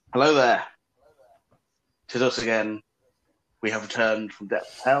Hello there. Tis us again. We have returned from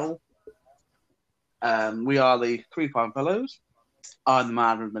depth of hell. We are the Three Fine Fellows. I'm the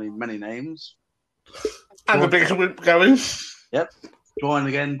man with many names. And the biggest whip going. Yep. Joined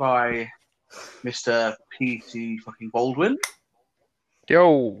again by Mr. P.T. fucking Baldwin.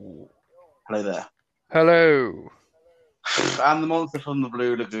 Yo. Hello there. Hello. And the monster from the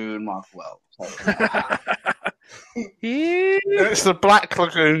Blue Lagoon, Mark Wells. It's the Black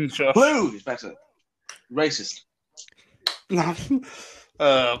Lagoon, Josh. Blue is better. Racist. No.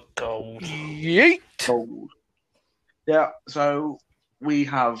 Gold. Yeet. Gold. Yeah, so we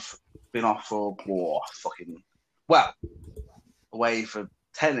have been off for away for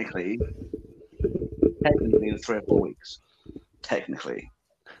technically 3 or 4 weeks. Technically.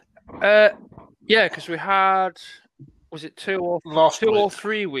 Yeah, because we had, was it 2 or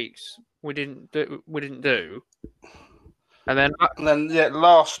 3 weeks we didn't do, and then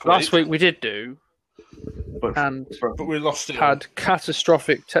last week we did do, but we lost it. Had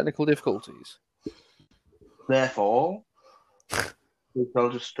catastrophic technical difficulties. Therefore, we'll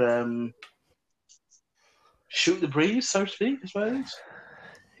just shoot the breeze, so to speak, I suppose.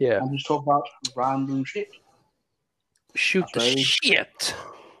 Yeah. And just talk about random shit. Shoot the shit.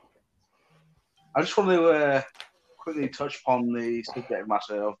 I just want to quickly touch upon the subject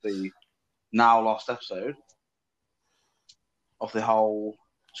matter of the now lost episode of the whole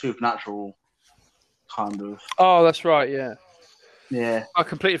supernatural kind of. Oh, that's right. Yeah. Yeah. I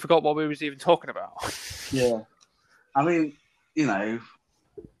completely forgot what we was even talking about. Yeah. I mean, you got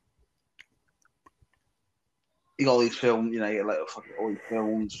all these films, you get like all these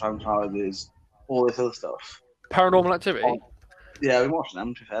films, franchises, all this other stuff. Paranormal Activity. Yeah, we watched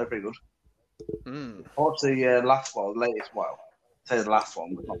them. To be fair, they're pretty good. I watched the last one, the latest. Well, say the last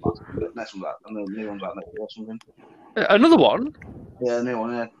one, but not last. The next one's out, and the new one's out next year or something. Another one. Yeah, the new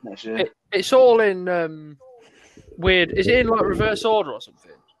one. Yeah, next year. It's all in weird. Is it in like reverse order or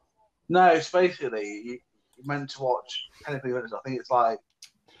something? No, it's basically you're meant to watch. Technically, I think it's like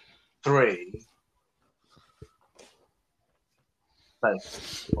 3. So,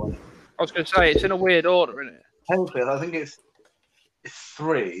 I was going to say it's in a weird order, isn't it? Technically, I think it's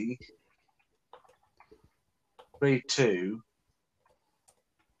 3, 2,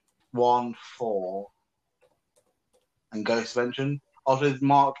 1, 4, and Ghost Dimension. Also, there's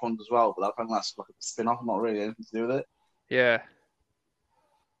marked ones as well, but I think that's like a spin-off. Not really anything to do with it. Yeah.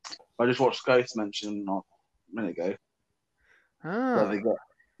 I just watched Ghost Dimension not a minute ago. Ah. Where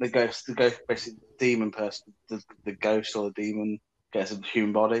the ghost, basically demon person, the ghost or the demon gets a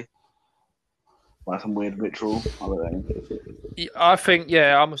human body. Like some weird ritual. I don't know. I think,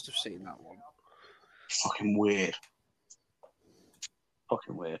 I must have seen that one. Fucking weird. But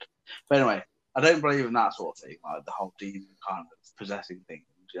anyway, I don't believe in that sort of thing, like the whole demon kind of possessing thing.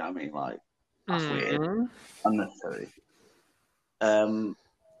 Do you know what I mean? Like, that's weird. Unnecessary. I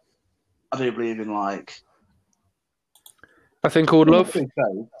do believe in, like... I think called love.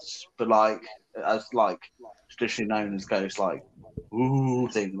 Ghosts, but, like, as, like, traditionally known as ghosts, like, ooh,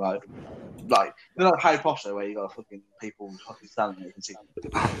 thing, like Harry Potter, where you got fucking people fucking standing there, you can see.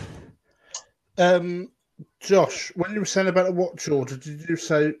 Josh, when you were saying about the watch order, did you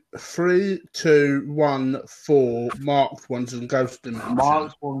say 3, 2, 1, 4 marked ones and Ghost Dimension?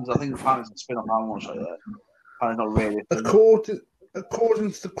 Marked ones, I think apparently it's a spin-off. I won't show you that. Apparently not really.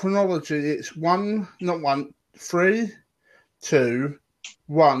 According to the chronology, it's 3, 2,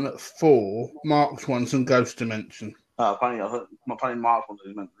 1, 4 marked ones and Ghost Dimension. Apparently marked ones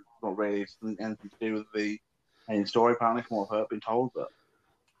is meant not really anything to do with the main story. Apparently, from what I've been told, but.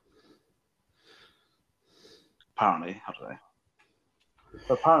 Apparently, I don't know.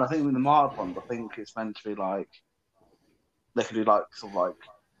 But apparently, I think with the marked ones, I think it's meant to be like they could do like sort of like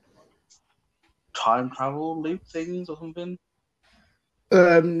time travel loop things or something.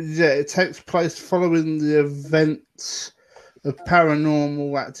 It takes place following the events of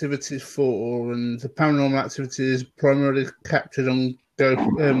Paranormal Activity 4, and the Paranormal Activity is primarily captured on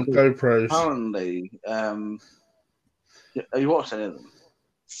GoPros. Apparently, have you watched any of them?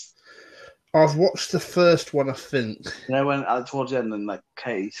 I've watched the first one, I think. When towards the end, and like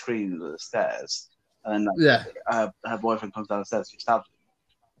Katie screams at the stairs, and then her boyfriend comes down the stairs, she stabs him.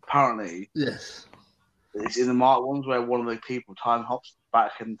 Apparently, yes, it's in the marked ones where one of the people time hops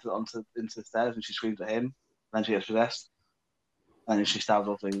back into the stairs, and she screams at him. And then she gets possessed, and then she stabs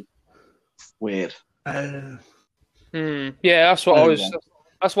off things. Weird. Yeah, that's what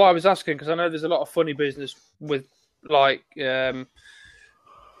That's why I was asking, because I know there's a lot of funny business with like.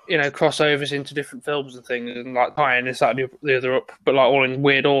 Crossovers into different films and things, and like tying this, that, and the other up, but like all in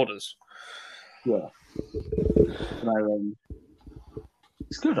weird orders. Yeah.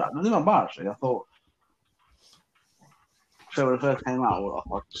 It's good. It's not bad actually. I thought. So when it first came out,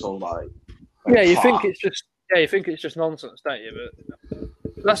 I saw like. You think it's just nonsense, don't you?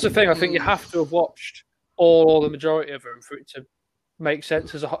 But that's the thing. I think you have to have watched all or the majority of them for it to make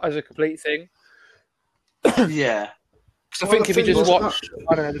sense as a complete thing. Yeah. Because I think if you just watched,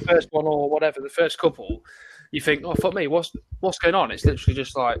 I don't know, the first one or whatever, the first couple, you think, oh, fuck me, what's going on? It's literally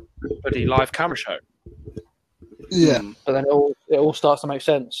just like a bloody live camera show. Yeah. But then it all starts to make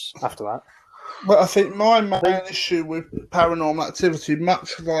sense after that. But I think my main issue with Paranormal Activity,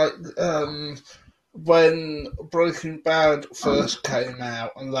 much like when Breaking Bad first came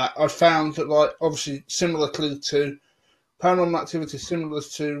out, and that I found that, like, obviously similarly to Paranormal Activity, similar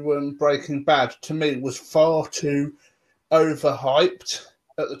to Breaking Bad, to me was far too overhyped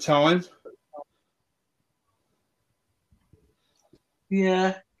at the time.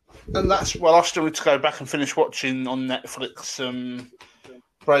 Yeah. And that's, well, I still need to go back and finish watching on Netflix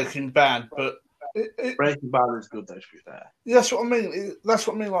Breaking Bad, but Breaking Bad is good though, to be fair. Yeah, that's what I mean. That's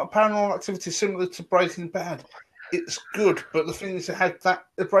what I mean. Like Paranormal Activity, similar to Breaking Bad, it's good, but the thing is,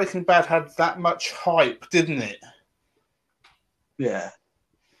 the Breaking Bad had that much hype, didn't it? Yeah,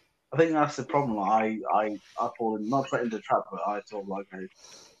 I think that's the problem. I fall not straight into the trap, but I thought like,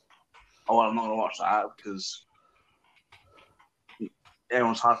 oh, I'm not gonna watch that because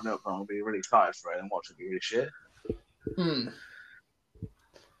everyone's hyping it up, and I'll be really excited for it and watch it be really shit.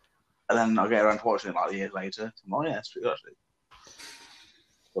 And then I'll get around to watching it like years later. I'm like, yeah, it's pretty good actually.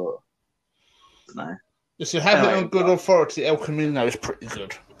 But I don't know. If you have it on good authority, El Camino is pretty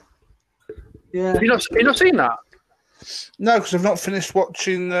good. Yeah. Have you not seen that? No, because I've not finished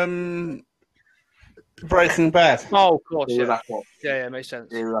watching Breaking Bad. Oh, of course, Yeah, yeah, makes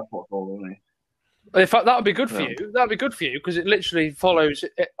sense. Yeah, that's what's all in me. In fact, that would be good for you. That would be good for you because it literally follows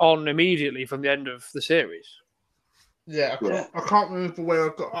it on immediately from the end of the series. Yeah, I can't remember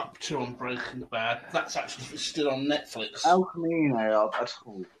where I got up to on Breaking Bad. That's actually still on Netflix. El Camino,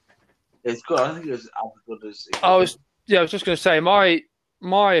 it's good. I don't think it was as good as. I was just going to say my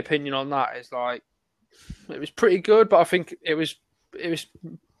opinion on that is like it was pretty good, but I think it was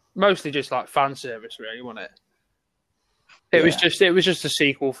mostly just like fan service, really, wasn't it? It was just a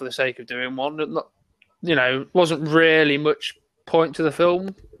sequel for the sake of doing one. Wasn't really much point to the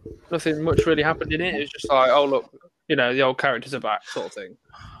film. Nothing much really happened in it. It was just like, oh look, the old characters are back, sort of thing.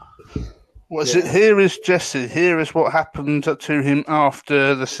 Here is Jesse. Here is what happened to him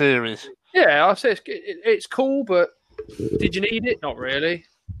after the series. Yeah, I say it's cool, but did you need it? Not really.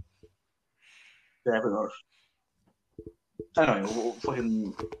 Yeah, pretty much. Anyway, we're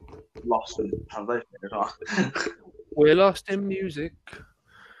fucking lost in translation. We're lost in music,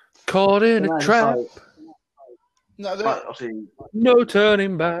 caught in a trap. No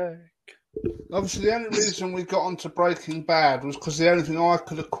turning back. Obviously, the only reason we got onto Breaking Bad was because the only thing I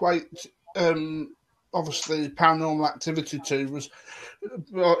could equate, obviously, Paranormal Activity to was,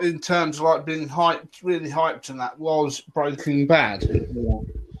 in terms of like being hyped, really hyped, and that was Breaking Bad. Yeah.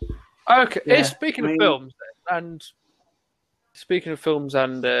 Okay, yeah. Speaking of films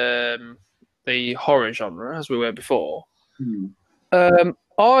and the horror genre, as we were before,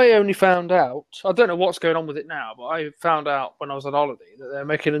 I only found out. I don't know what's going on with it now, but I found out when I was on holiday that they're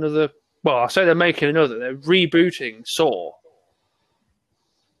making another. Well, I say they're making another. They're rebooting Saw.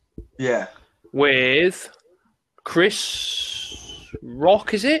 Yeah. With Chris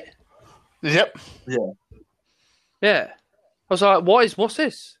Rock, is it? Yep. Yeah. Yeah. I was like, what's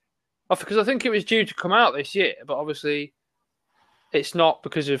this? Because I think it was due to come out this year, but obviously it's not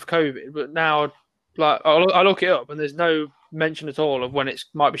because of COVID. But now, like, I look it up and there's no mention at all of when it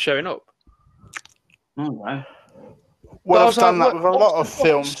might be showing up. Okay. Well, I've done that with a lot of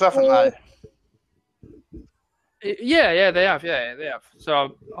films, haven't they? Yeah, they have. Yeah, they have.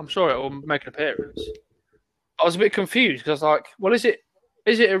 So I'm sure it will make an appearance. I was a bit confused because I was like, well, is it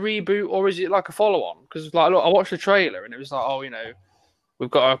a reboot or is it like a follow-on? Because like, look, I watched the trailer and it was like, oh, we've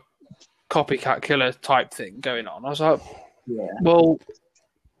got a copycat killer type thing going on. I was like, well,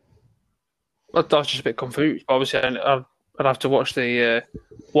 I was just a bit confused. Obviously, I'd have to watch the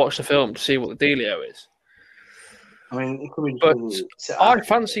film to see what the dealio is. I mean, it could be. But I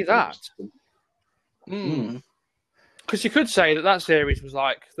fancy that. Because you could say that series was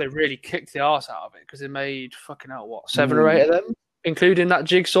like they really kicked the arse out of it because they made fucking hell, what, 7 or 8 of them, including that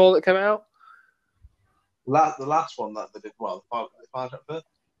Jigsaw that came out. The last one that they did, the final chapter.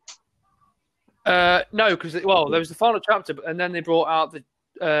 No, because there was the final chapter, and then they brought out the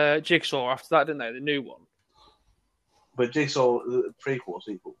Jigsaw after that, didn't they? The new one. But Jigsaw, the prequel or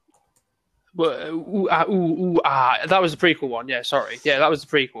sequel? That was the prequel one. Yeah, sorry. Yeah, that was the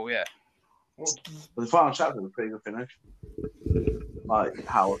prequel. Yeah. But the final chapter was a pretty good finish. like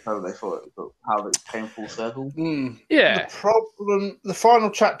how they thought how it came full circle. Yeah. The final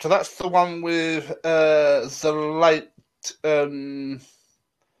chapter, that's the one with the late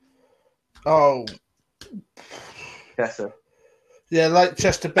Chester. Yeah, late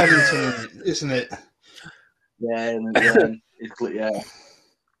Chester Bennington, isn't it? Yeah, and then it's glittered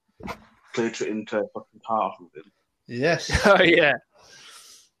it into a fucking car or something. Yes. Oh yeah.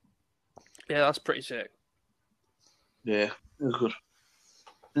 Yeah, that's pretty sick. Yeah, it was good.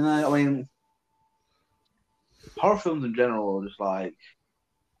 You know, I mean, horror films in general are just like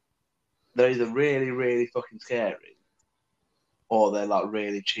they're either really, really fucking scary, or they're like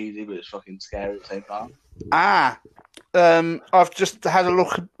really cheesy but it's fucking scary at the same time. I've just had a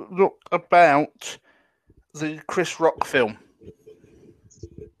look about the Chris Rock film.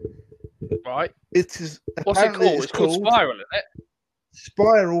 Right. It is. What's it called? It's called Spiral, isn't it?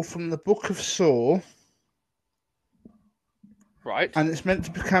 Spiral from the Book of Saw. Right. And it's meant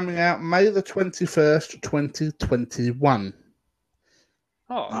to be coming out May the 21st, 2021.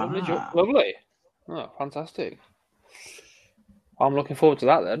 Oh, lovely. Oh, fantastic. I'm looking forward to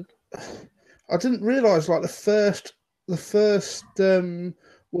that then. I didn't realise like the first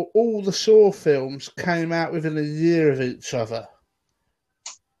all the Saw films came out within a year of each other.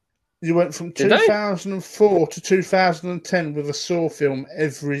 You went from 2004 to 2010 with a Saw film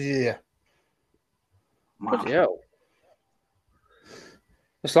every year. Bloody hell.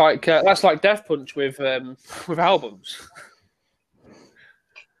 It's like that's like Death Punch with albums.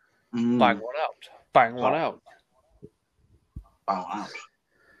 Bang one out. Bang one out. Bang one out.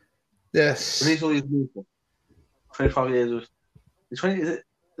 Yes. Release all these movies. 25 years of. Is it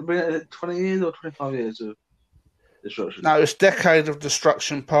 20 years or 25 years of destruction? No, it's Decade of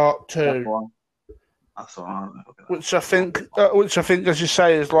Destruction Part 2. That's the one. Which I think, as you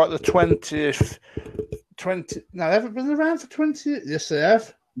say, is like the 20th. No, they haven't been around for 20 years. Yes, they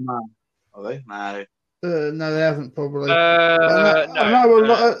have. No. Are they? No. No, they haven't probably.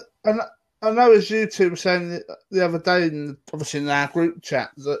 No. I know, as you two were saying the other day, obviously in our group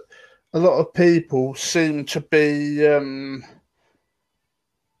chat, that a lot of people seem to be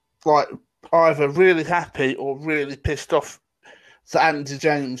like either really happy or really pissed off that Andy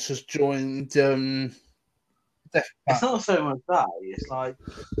James has joined. It's not so much that. It's like,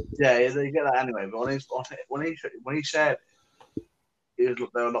 yeah, you get that anyway. But when he shared it,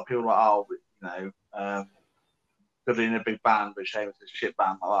 there were a lot of people like, oh, you know, good in a big band, but shame it's a shit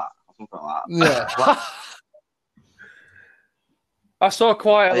band like that, or something like that. Yeah. I saw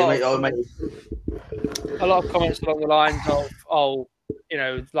quite a lot of comments along the lines of, oh, you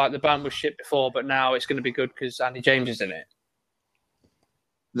know, like the band was shit before, but now it's going to be good because Andy James is in it.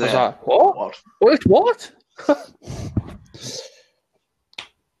 Yeah. I was like, what? What?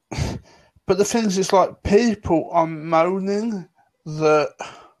 But the thing is, it's like people are moaning that,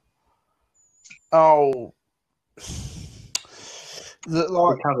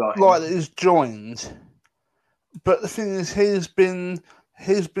 he's joined. But the thing is, he was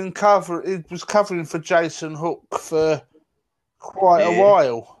covering for Jason Hook for quite a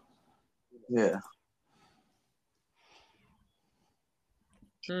while. Yeah.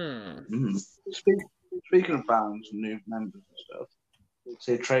 Speaking of bands and new members and stuff,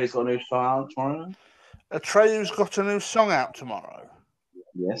 see Trey's got a new song out tomorrow. Trey's got a new song out tomorrow.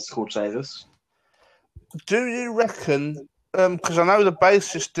 Yes, called Save Us. Do you reckon? Because I know the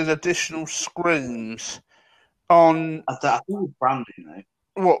bassist did additional screams on. I think it's Brandon, you know.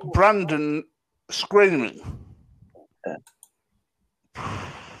 What, Brandon screaming? Yeah.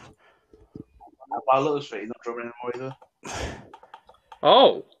 By the looks of it, he's not drumming anymore either.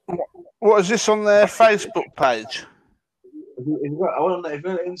 Oh. What is this on their Facebook page? If you go on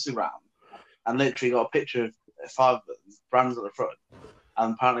Instagram and literally got a picture of 5 of them, Brandon's at the front,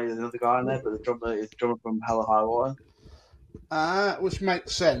 and apparently there's another guy in there, but the drummer from Hell or High Water. Which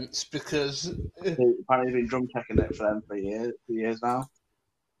makes sense because apparently he's been drum checking it for them for years now.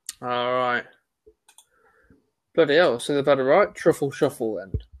 All right. Bloody hell! So they've had a right truffle shuffle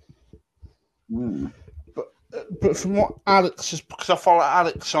then. But from what Alex is, because I follow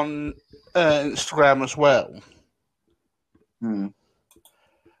Alex on Instagram as well.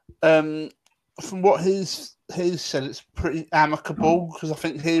 From what he's said, it's pretty amicable because I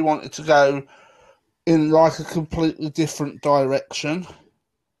think he wanted to go in like a completely different direction.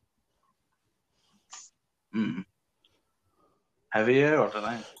 Heavier, I don't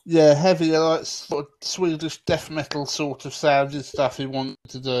know. Yeah, heavier, like sort of Swedish death metal sort of sounding stuff he wanted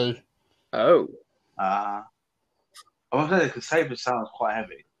to do. Oh. I want to say because Sabre sounds quite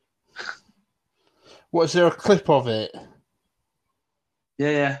heavy. What, is there a clip of it?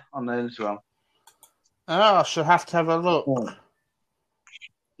 Yeah, on the Instagram. I should have to have a look.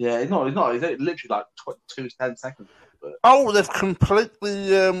 Yeah, it's not. It's literally like 2 to 10 seconds. But... Oh, they've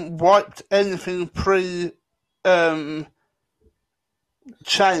completely wiped anything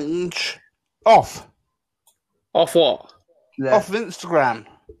change off. Off what? Yeah. Off of Instagram.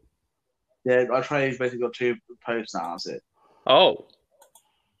 Yeah, I tried. Basically got 2 posts now. That's it. Oh,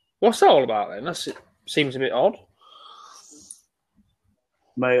 what's that all about then? That seems a bit odd.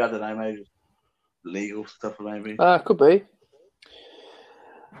 Maybe I don't know. Maybe just legal stuff, maybe. Could be.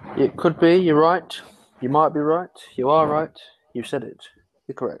 It could be. You're right. You might be right. You are right. You said it.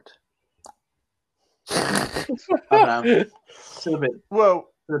 You're correct. I don't know. Still a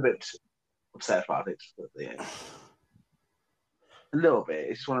bit upset about it, but yeah. A little bit.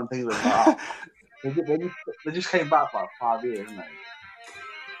 It's just one of the things that they just came back for like 5 years, didn't they?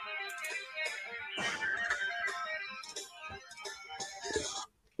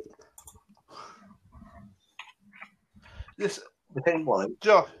 Yes. The thing was,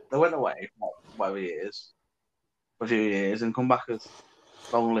 they went away for whatever years, for a few years, and come back as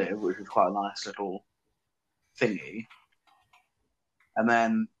Long Live, which was quite a nice little thingy. And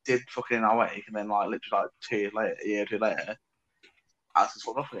then did fucking Awake, and then like literally like 2 years later, a year or 2 later, Alice is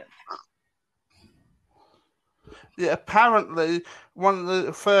off again. Yeah, apparently one of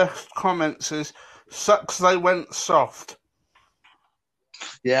the first comments is "sucks they went soft."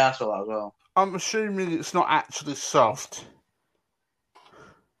 Yeah, I saw that as well. I'm assuming it's not actually soft.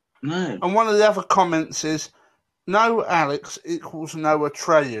 No. And one of the other comments is "no Alex equals no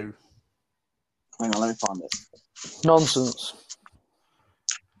Atreyu." Hang on, let me find this. Nonsense.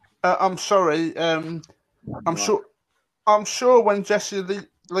 I'm sorry. I'm sure when Jesse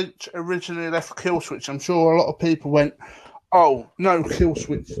Leach originally left Killswitch, I'm sure a lot of people went, "Oh, no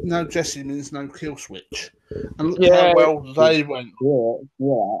Killswitch, no Jesse means no Killswitch," and look how well they went.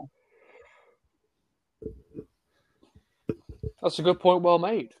 Yeah. That's a good point. Well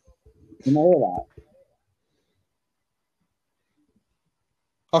made. You know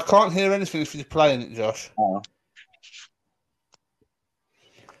that? I can't hear anything if you're playing it, Josh. Oh.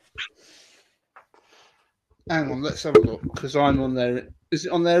 Hang on, let's have a look, because I'm on there. Is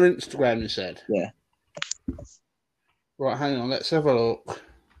it on their Instagram, you said? Yeah. Right, hang on, let's have a look.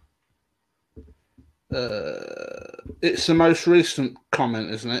 It's the most recent comment,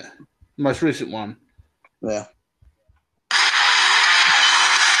 isn't it? Most recent one. Yeah.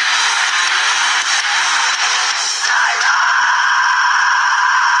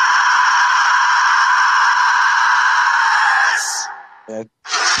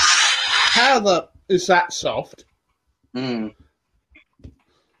 How is that soft?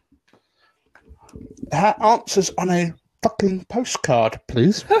 Answers on a fucking postcard,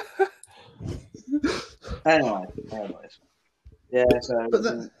 please. Anyways. Yeah, so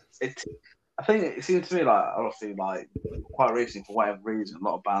I think it seems to me like, obviously, like quite recently, for whatever reason, a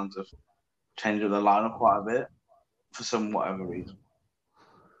lot of bands have changed their lineup quite a bit for some whatever reason.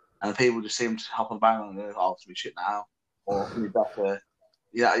 And people just seem to hop on the band and go, "Oh, it's be shit now," or "Can be better."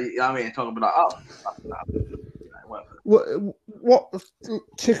 Yeah, you know what I mean? It's not going to be like, "Oh, whatever." What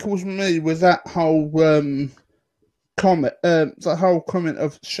tickles me with that whole comment, the whole comment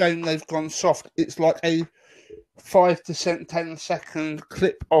of "shame they've gone soft." It's like a 5 to 10 second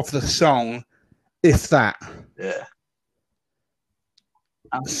clip of the song, if that. Yeah.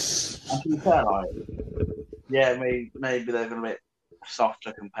 And to be fair, like, yeah, maybe they're going to be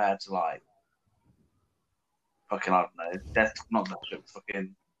softer compared to like fucking, I don't know, not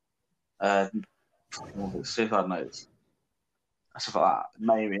fucking Suicide Notes, stuff like that.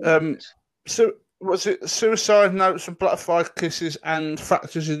 Maybe. So was it Suicide Notes and Butterfly Kisses and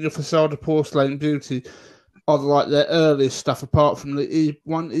Fractures in Your Facade of Porcelain Beauty are like their earliest stuff, apart from the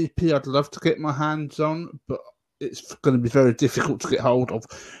one EP I'd love to get my hands on, but it's going to be very difficult to get hold of,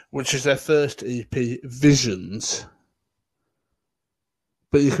 which is their first EP, Visions.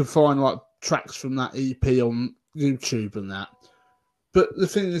 But you can find like tracks from that EP on YouTube and that. But the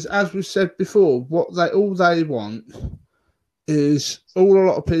thing is, as we said before, all a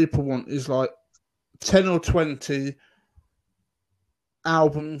lot of people want is like 10 or 20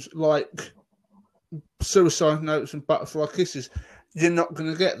 albums like Suicide Notes and Butterfly Kisses. You're not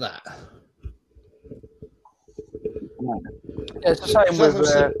going to get that. Yeah, it's the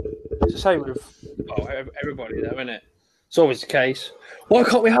same with everybody, though, isn't it? It's always the case. Why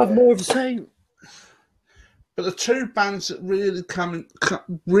can't we have more of the same? But the two bands that really come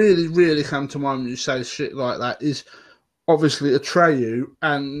to mind when you say shit like that is obviously Atreyu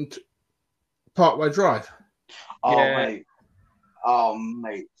and Parkway Drive. Oh,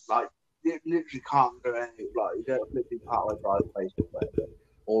 mate. Like, you literally can't go any, like, you don't literally Parkway Drive Facebook.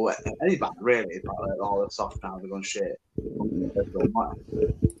 or any band really, like all the soft now they're going shit.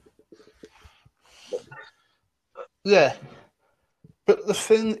 Yeah, but the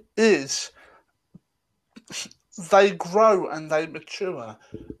thing is, they grow and they mature,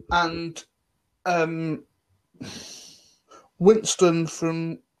 and Winston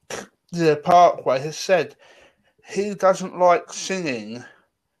from the Parkway has said he doesn't like singing.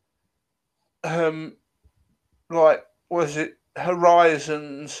 Like, was it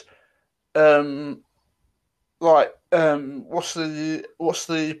Horizons? What's the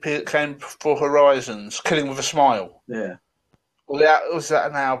EP that came for Horizons? Killing with a Smile. Yeah. Was that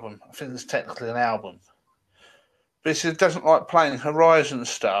an album? I think it's technically an album. But he said he doesn't like playing Horizon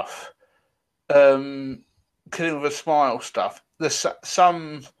stuff. Killing with a Smile stuff. There's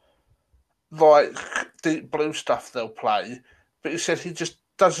some like Deep Blue stuff they'll play, but he said he just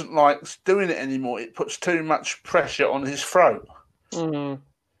doesn't like doing it anymore. It puts too much pressure on his throat. Mm.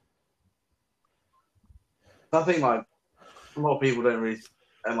 I think like a lot of people don't really,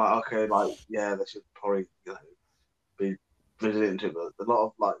 and like okay, like yeah, they should probably be visiting to it, but a lot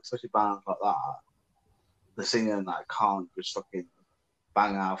of like especially bands like that, the singer and that can't just fucking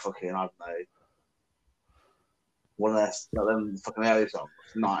bang out fucking I don't know one of them fucking early songs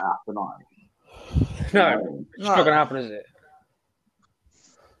night after night. No, it's not gonna happen, is it?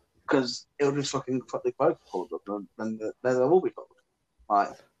 Because it'll just fucking fuck the vocal cords up, and then they will be fucked.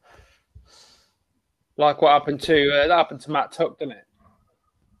 Like what happened to Matt Tuck, didn't it?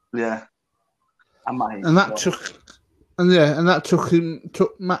 Yeah, and that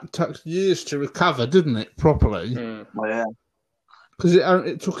took Matt Tuck years to recover, didn't it? Properly. Mm. Oh, yeah. Because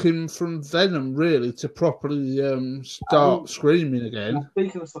it took him from Venom really to properly start screaming again.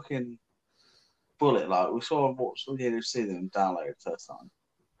 Speaking of fucking Bullet, like we saw see them download first time.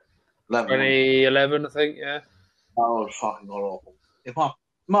 2011, I think. Yeah. That was fucking god awful. In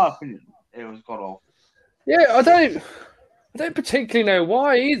my opinion, it was god awful. Yeah, I don't particularly know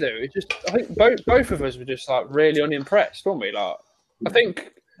why either. It just I think both of us were just like really unimpressed, weren't we? Like I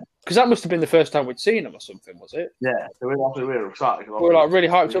think because that must have been the first time we'd seen them or something, was it? Yeah, so we were excited. We were like really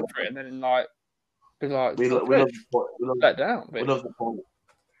hyped up for it, and then like we let down. We love the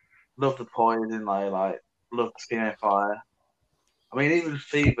Poison, like love the Female Fire. I mean, even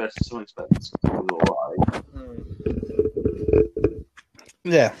Fever to some extent was alright.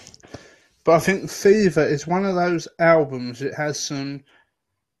 Yeah. But I think Fever is one of those albums. It has some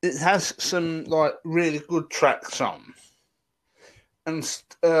like really good tracks on, and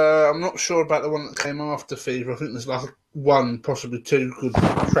I'm not sure about the one that came after Fever. I think there's like one, possibly two good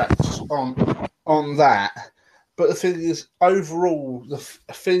tracks on that. But the thing is, overall, the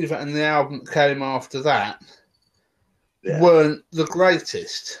Fever and the album that came after that weren't the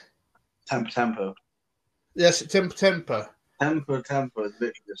greatest. Temper. Yes, Temper. Temper is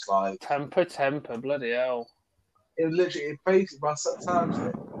literally just like Temper, bloody hell! It literally, basically, by sometimes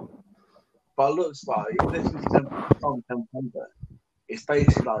but it looks like this is Temper. It's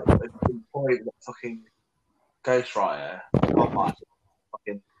basically like a boy with a fucking ghostwriter,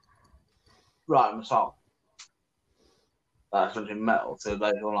 fucking writing a song that's something metal. So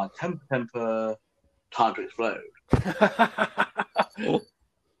they go like Temper, Time to Explode.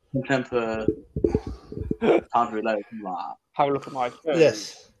 Temper, Time to Reload, something like that. Have a look at my phone.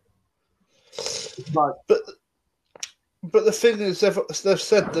 Yes. Like, but the thing is, they've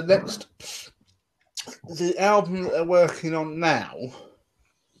said the album that they're working on now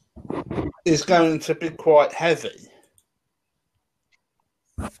is going to be quite heavy.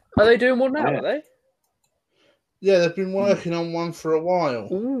 Are they doing one now? Yeah. Are they? Yeah, they've been working on one for a while.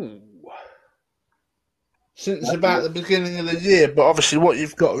 Ooh. Since about the beginning of the year, but obviously what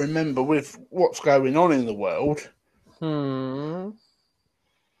you've got to remember with what's going on in the world,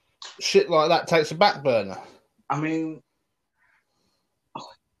 shit like that takes a back burner. I mean,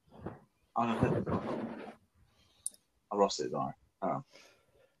 I lost it, though.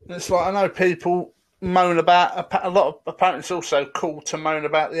 It's like, I know people moan about, apparently it's also cool to moan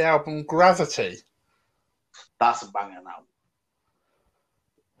about the album Gravity. That's a banger album.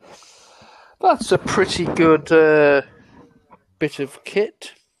 That's a pretty good bit of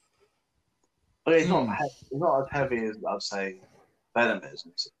kit. But it's not as heavy as I'd say Venom is.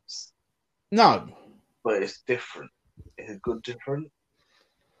 No. But it's different. It's a good different.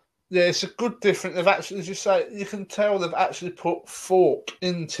 Yeah, it's a good different. They've actually, as you say, you can tell they've actually put thought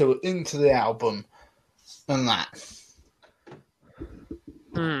into the album and that.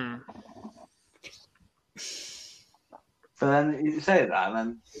 But then you say that, and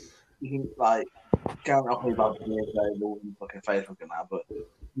then you can like guarantee about the years ago, fucking Facebook and that, but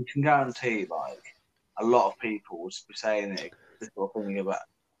you can guarantee like a lot of people will be saying it this sort of thing about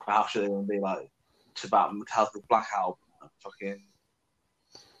how should they going to be like to about Metallica's Black Album, fucking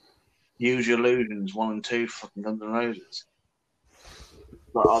Use Your Illusions 1 and 2, fucking Guns N' Roses.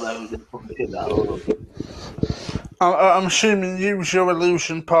 Like, oh, they fucking did that. I'm assuming Use Your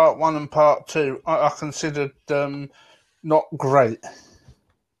Illusion Part 1 and Part 2 I considered not great.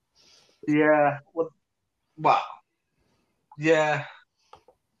 Yeah. Well, yeah.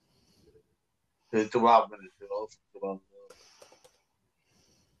 The double album is good.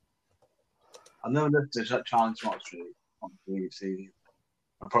 I've never listened to Challenge Moxley on BBC.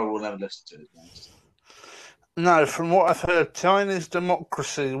 I probably will never listen to it. No, from what I've heard, Chinese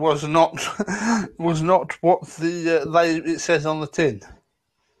Democracy was not what it says on the tin.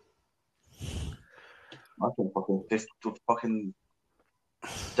 I think fucking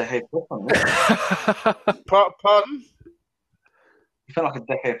decade plus on it. Pardon? You felt like a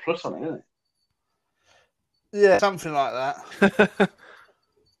decade plus on it, isn't it? Yeah, something like that.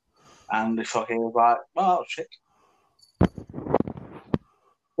 And the fucking was like, oh shit.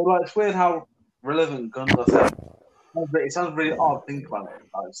 But like, it's weird how relevant Guns are. It sounds really odd to think about it.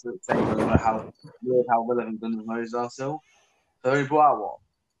 Like, it's saying how relevant Guns N' Roses are still. So they brought out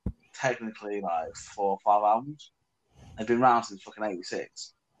technically like 4 or 5 albums. They've been around since fucking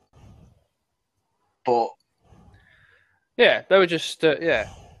 '86. But yeah, they were just they're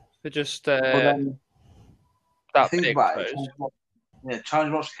just that think big. About it,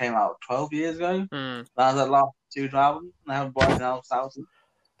 Challenge Moxley came out 12 years ago. Mm. That was their last 2 albums. They haven't bought anything else out.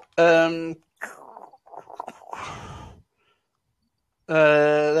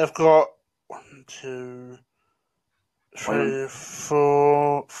 They've got 1, 2, 3,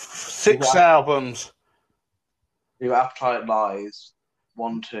 4, 6 albums. You got Appetite Lies,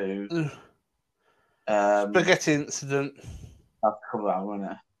 1, 2. Spaghetti Incident. That's a cover album,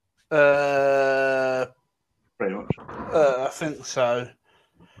 isn't it? Pretty much. I think so.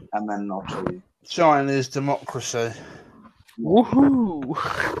 And then obviously Chinese Democracy. Woohoo!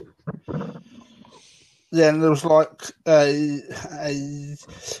 Yeah, and there was like a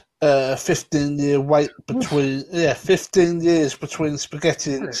 15-year wait between 15 years between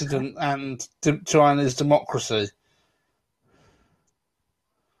Spaghetti Incident and Chinese Democracy.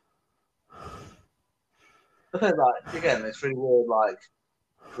 I think, like, again, it's really weird, like,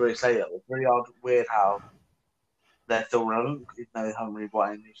 to really say it. It's really weird how they're still relevant, even though they haven't really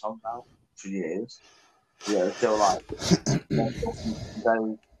brought any new songs out for years. Yeah, they're still like,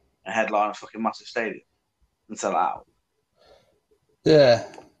 go a headline a fucking massive stadium and sell it out. Yeah.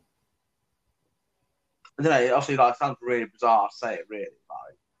 I don't know, obviously, like, it sounds really bizarre to say it, really,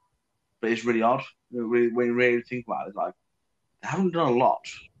 like, but it's really odd. When you really think about it, like, they haven't done a lot,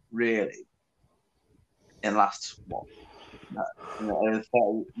 really, in the last, nearly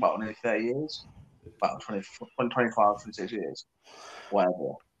 30 years? About 25, 26 years.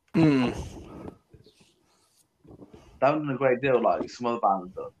 Whatever. They haven't done a great deal like some other bands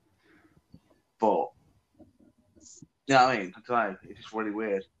have done. But, you know what I mean? I don't know. It's just really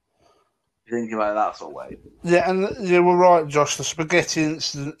weird. You think about it that sort of way. Yeah, and you were right, Josh. The Spaghetti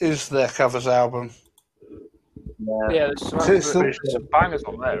Incident is their covers album. Yeah, there's some bangers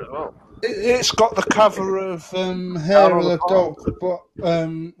on there as well. It's got the cover of Hair of the Dog, but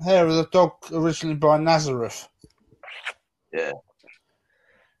Hair of the Dog originally by Nazareth. Yeah.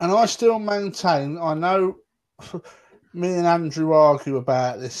 And I still maintain, I know me and Andrew argue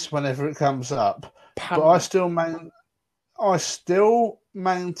about this whenever it comes up, but I still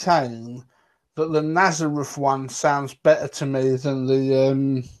maintain that the Nazareth one sounds better to me than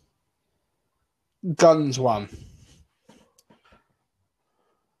the Guns one.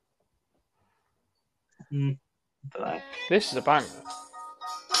 This is a banger.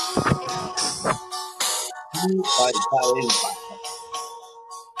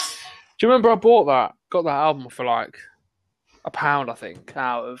 Do you remember I got that album for like £1, I think,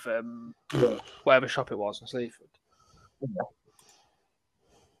 out of whatever shop it was in Sleaford.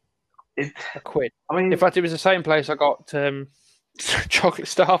 £1. I mean, in fact, it was the same place I got Chocolate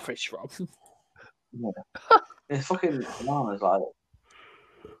Starfish from. Yeah. It's fucking bananas, like.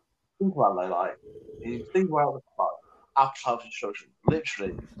 Think about it, like, you think about it, like, Appetite for Destruction.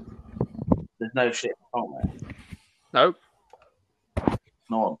 Literally, there's no shit on there. Nope.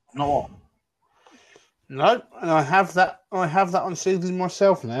 Not one. No, and I have that on CD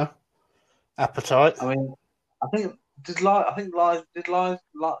myself now. Appetite. I mean, I think GNR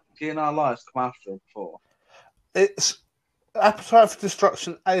Lies come after it before? It's Appetite for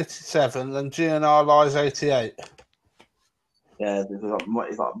Destruction 87 and GNR Lies 88. Yeah,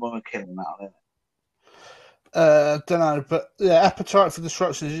 it's like Mother Killing now, isn't it? Don't know, but yeah, Appetite for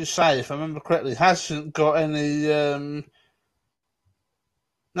Destruction, as you say, if I remember correctly, hasn't got any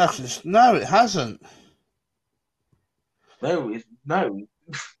No, it hasn't. No.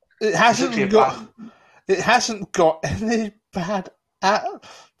 It hasn't got any bad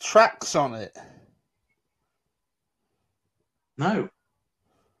tracks on it. No.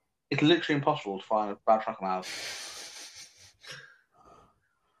 It's literally impossible to find a bad track on an album.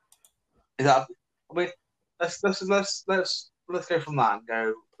 Is that? I mean, let's go from that and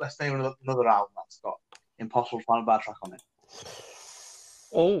go. Let's name another album that's got impossible to find a bad track on it.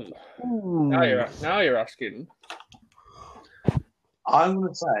 Oh, now you're asking. I'm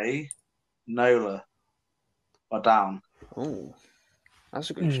going to say Nola by Down. Oh, that's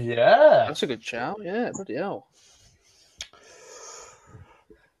a good. Yeah, that's a good shout. Yeah, bloody hell.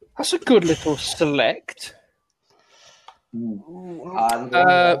 That's a good little select.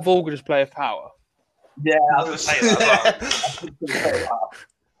 Vulgar Display of Power. Yeah, I was going to say that.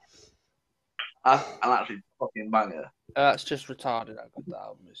 That's an actually fucking banger. That's just retarded how good that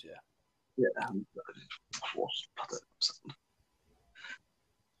album is, yeah. Yeah.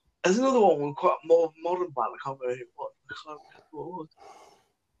 There's another one with quite more modern band. I can't remember what it was.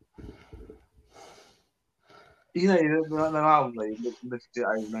 You know, the album that you listen to it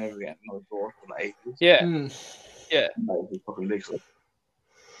over and over again, not for the 80s. Yeah. Yeah. No, it's fucking ridiculous.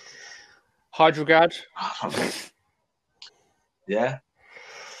 Hydrogad. Yeah.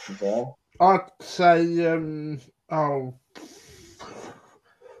 Okay. I'd say,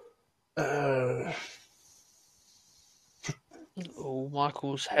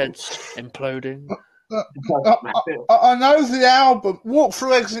 Michael's head's imploding. I know the album. Walk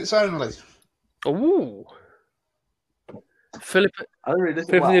Through Exits Only. Ooh. Philip. I don't really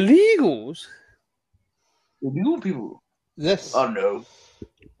the Illegals. Illegal people. Yes. Oh no.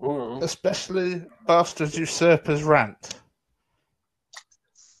 Especially Bastard Usurper's Rant.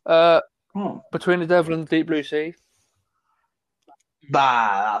 Between the Devil and the Deep Blue Sea.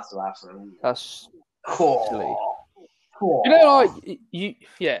 That's the last one. That's cool. You know, like you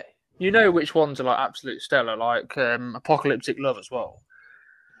know which ones are like absolute stellar, like Apocalyptic Love as well.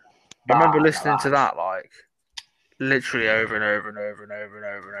 I remember listening to that like literally over and over and over and over and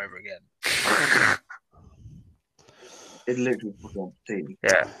over and over again. It literally was on TV.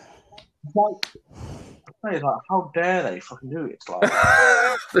 Yeah. It's like, how dare they fucking do it? It's like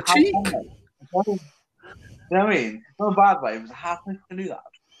the cheek. You know what I mean? It's not a bad way, but how can they do that?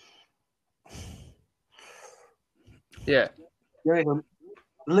 Yeah. Yeah, at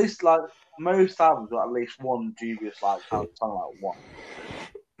least like most albums got at least one dubious like kind of song like one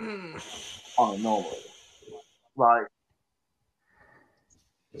on it normally. Like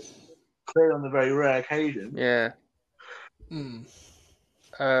clearly on the very rare occasion. Yeah.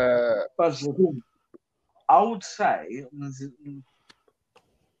 But I would say I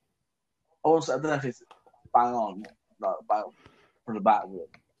don't know if it's bang on like about from the back with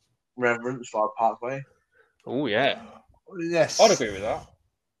Reverence by Parkway. Oh yeah. Yes. I'd agree with that.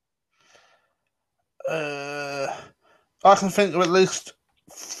 I can think of at least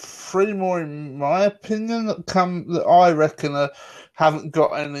 3 more, in my opinion, that I reckon haven't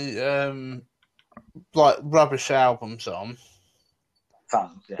got any like rubbish albums on.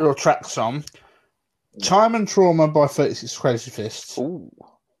 Fans, yeah. Or tracks on. Time and Trauma by 36 Crazy Fists. Ooh.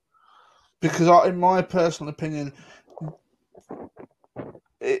 Because in my personal opinion,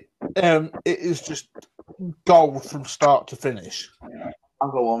 it is just gold from start to finish.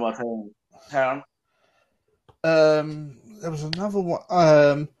 I've got one more thing. Hang on. There was another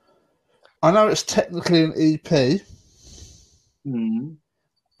one. I know it's technically an EP,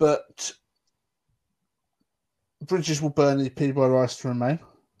 but Bridges Will Burn EP by Rise to Remain.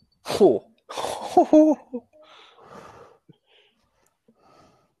 Oh.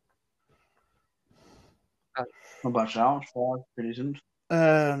 Not bad shout. Pretty decent.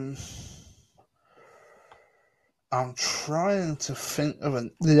 I'm trying to think of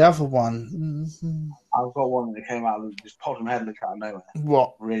the other one. I've got one that came out that just popped in my head and looked out of nowhere.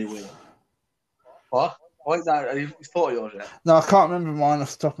 What? Really weird. What? Wait, no, you thought of yours yet? No, I can't remember mine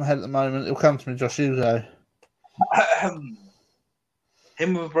off the top of my head at the moment. It'll come to me, Josh. You go.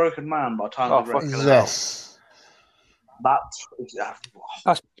 Him with a Broken Man by Tyler Records. Yes. That's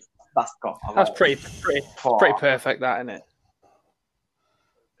pretty perfect, that, isn't it?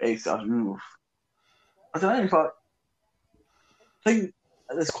 It's I don't know. It's like I think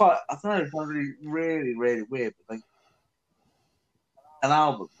it's quite. I don't know. It's really, really, really weird. But like an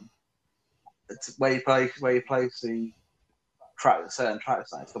album, it's where you place the certain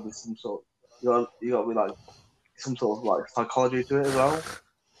tracks. It's got to be some sort. You got to be like some sort of like psychology to it as well.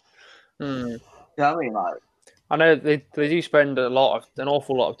 You know what I mean? Like I know they do spend an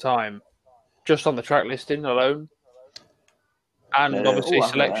awful lot of time just on the track listing alone. and obviously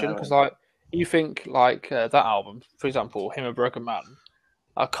selection. Because like you think like that album, for example, Him a Broken Man.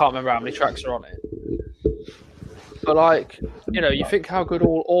 I can't remember how many tracks are on it, but like you think how good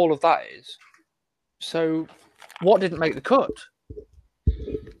all of that is. So, what didn't make the cut? Do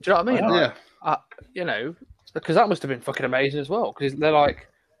you know what I mean? Yeah. Because that must have been fucking amazing as well. Because they're like,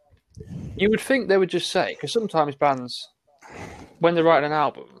 you would think they would just say, because sometimes bands, when they're writing an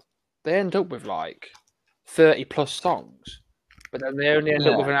album, they end up with like 30 plus songs, but then they only end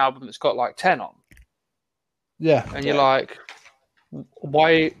up with an album that's got like 10 on. Yeah. And you're like,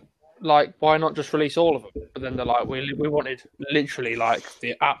 why not just release all of them? But then they're like, we wanted literally like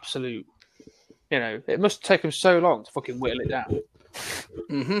the absolute, it must take them so long to fucking whittle it down.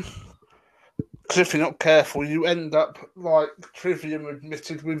 Mm-hmm. Because if you're not careful, you end up like Trivium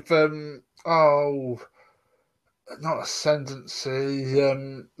admitted with not Ascendancy,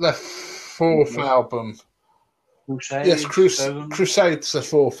 their fourth album. Crusade. Yes, Crusade's the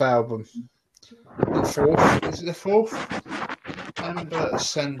fourth album. The fourth? Is it the fourth?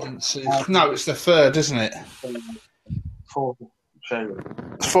 Ascendancy. No, it's the third, isn't it? Fourth Shogun.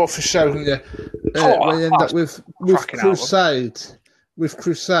 Fourth is Shogun, yeah. We end up with Crusade. Album. With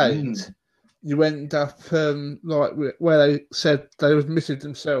Crusade, you end up like where they said they admitted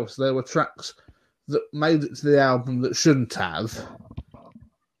themselves there were tracks that made it to the album that shouldn't have,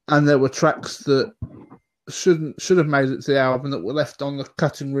 and there were tracks that should have made it to the album that were left on the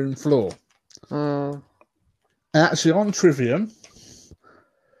cutting room floor. And actually, on Trivium,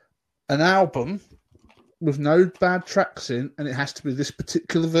 an album with no bad tracks in, and it has to be this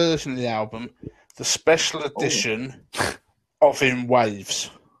particular version of the album, the special edition of In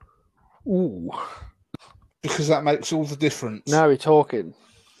Waves. Ooh. Because that makes all the difference. Now we're talking.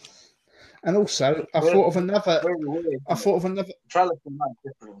 And also, I thought of another. Try listening on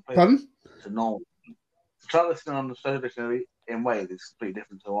different. Pardon? To normal. Try listening on the special edition In Waves is completely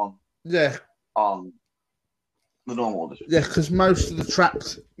different to one. Yeah. On the normal edition. Yeah, because most of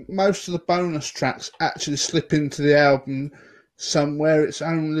the bonus tracks actually slip into the album somewhere. It's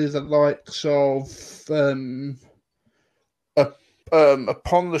only the likes of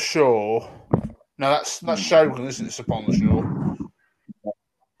Upon the Shore. No, that's Shogun, isn't it? It's Upon the Shore.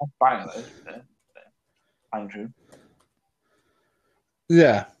 Bang, though. Bang true.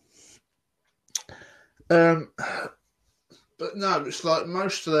 Yeah. But no, it's like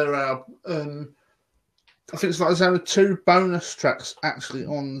most of their album. I think it's like there's only 2 bonus tracks actually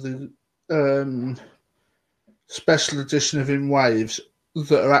on the special edition of In Waves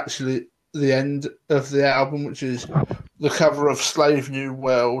that are actually the end of the album, which is the cover of Slave New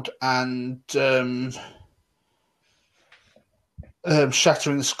World and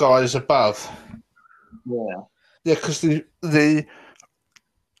Shattering the Skies Above. Yeah. Yeah, because the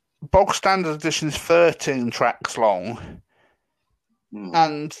bog standard edition is 13 tracks long.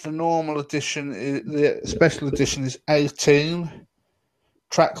 And the normal edition, the special edition, is 18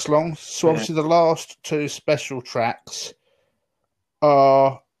 tracks long. So obviously the last 2 special tracks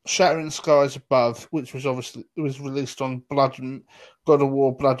are Shattering the Skies Above, which was released on God of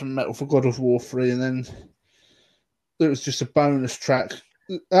War, Blood and Metal for God of War 3, and then it was just a bonus track.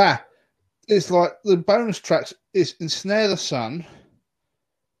 It's like the bonus tracks is Ensnare the Sun,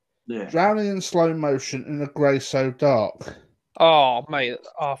 Drowning in Slow Motion, and A Grey So Dark. Oh, mate,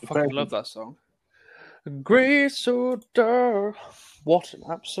 I fucking love that song. Grey So Dark. What an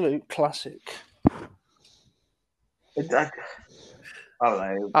absolute classic. I don't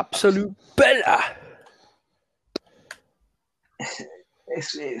know. Absolute Bella.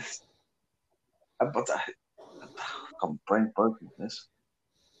 It's but I'm brain broken with this.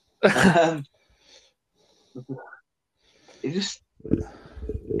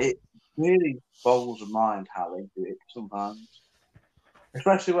 It really boggles the mind how they do it sometimes,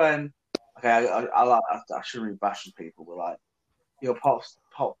 especially when I shouldn't be bashing people, but like your pop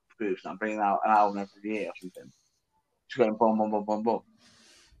groups now bringing out an album every year or something, just going boom, boom, boom, boom, boom.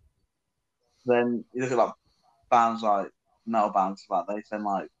 Then you look at like bands like metal bands like they spend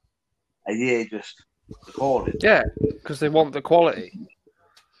like a year just recording. Yeah, because they want the quality.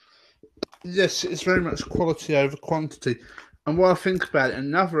 Yes, it's very much quality over quantity. And what I think about it,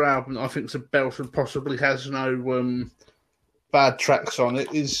 another album that I think is a belt and possibly has no bad tracks on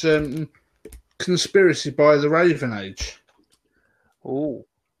it is Conspiracy by the Raven Age.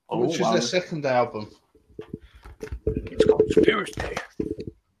 Which is their second album. It's Conspiracy.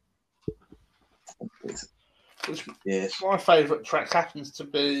 Yes. My favourite track happens to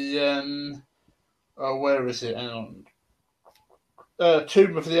be where is it? Hang on.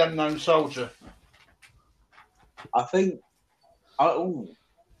 Tomb of the Unknown Soldier. I think I can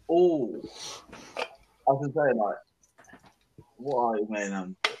say like What are you,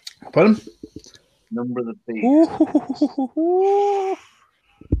 man? Pardon? Number of the Beast.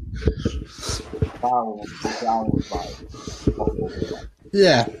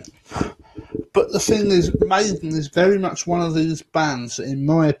 Yeah. But the thing is, Maiden is very much one of these bands that, in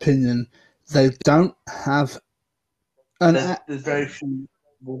my opinion, they don't have There's very few.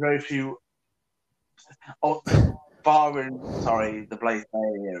 There's very few. Oh, barring the Blaze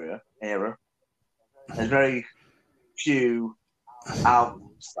Bay era. There's very few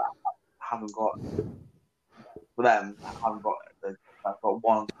albums that haven't got. For them, haven't got. I've got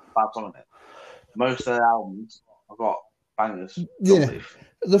one bad song in it. Most of the albums have got bangers. Yeah.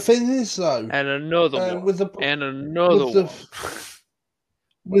 The thing is, though, and another one, with the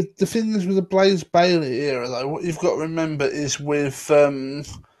thing is with the Blaze Bayley era, though, what you've got to remember is with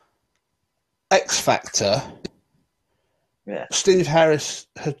X Factor. Yeah. Steve Harris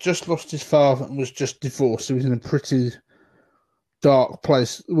had just lost his father and was just divorced. He was in a pretty dark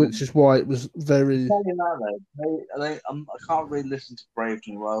place, which is why it was very. I can't really listen to Brave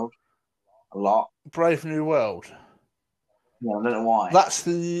New World a lot. Brave New World. Yeah, I don't know why. That's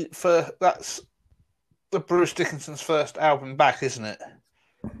the Bruce Dickinson's first album back, isn't it?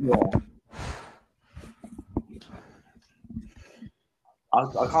 Yeah.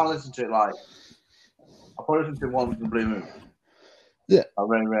 I can't listen to it like. I probably listen to one with the Blue Moon. Yeah.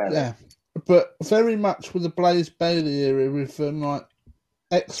 Very rarely. Yeah. But very much with the Blaze Bayley era, with like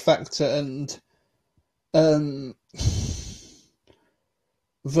X Factor and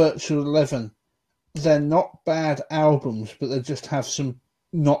Virtual 11, they're not bad albums, but they just have some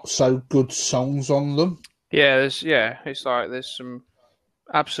not so good songs on them. Yeah, it's like there's some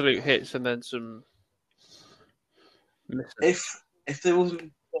absolute hits and then some. If it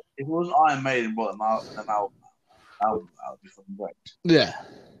wasn't Iron Maiden, but an album, that would be fucking great. Yeah.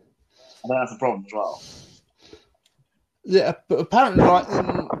 I don't have a problem as well. Yeah, but apparently, like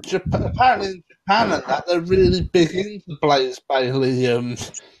in Japan, and that they're really big into Blaze Bayley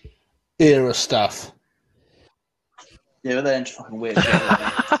era stuff. Yeah, but they're into fucking weird shit.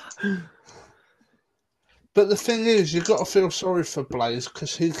 But the thing is, you've got to feel sorry for Blaze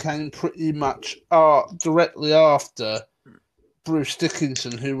because he came pretty much directly after Bruce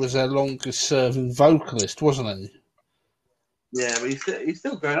Dickinson, who was their longest-serving vocalist, wasn't he? Yeah, but he's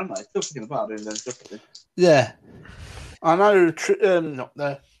still going on. He's still thinking about doing those stuff. Yeah, I know.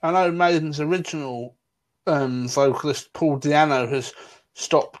 I know Maiden's original vocalist Paul Di'Anno has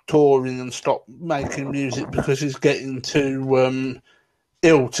stopped touring and stopped making music because he's getting too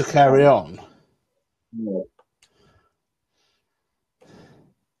ill to carry on. Yeah.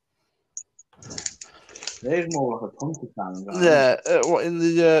 There's more like a punky sound. Yeah,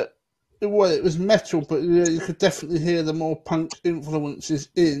 it was metal, but you could definitely hear the more punk influences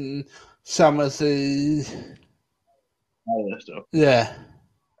in some of the stuff. Yeah.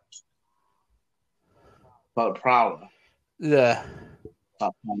 Like Prowler. Yeah.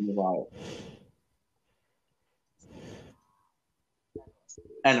 That's about it.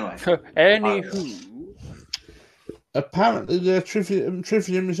 Anyway. Anywho. Apparently, the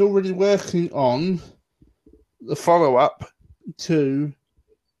Trivium is already working on the follow-up to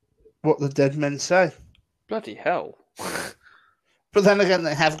What the Dead Men Say. Bloody hell. But then again,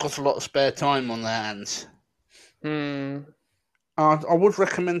 they have got a lot of spare time on their hands. I would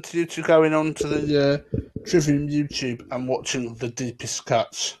recommend to you to going on to the Trivium YouTube and watching the Deepest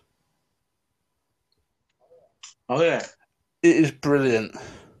Cuts. Oh, yeah. It is brilliant.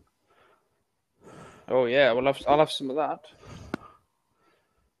 Oh, yeah. Well, I'll have some of that.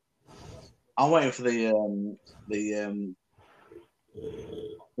 I'm waiting for the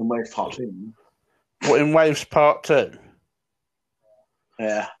Waves Part 2. What, in Waves Part 2?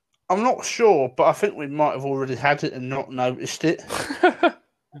 Yeah. I'm not sure, but I think we might have already had it and not noticed it.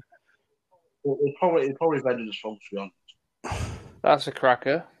 It's probably Vengeance Falls, to be honest. That's a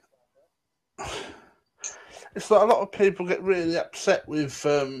cracker. It's like a lot of people get really upset with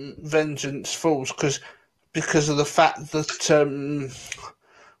Vengeance Falls because of the fact that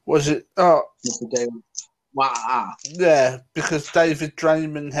was it? Oh, wow. Yeah, because David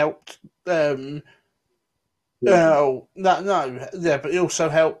Draymond helped. But he also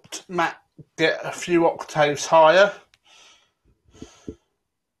helped Matt get a few octaves higher.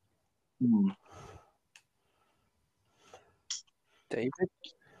 David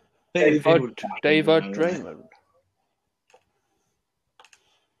Draymond.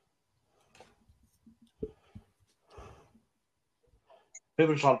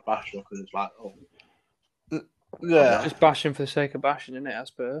 People just like bash because it's like, oh. Yeah. Just bashing for the sake of bashing, isn't it,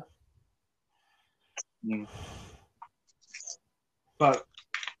 as per? But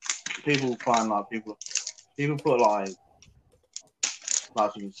people find like people put like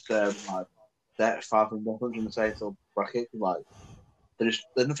like that 500 say so bracket like there's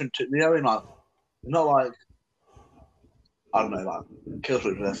nothing to like not like I don't know like kill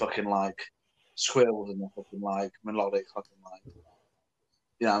switch they're fucking like squirrels and they're fucking like melodic fucking like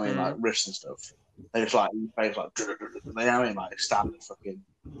you know what I mean like riffs and stuff. They just like face like you know what I mean like standard fucking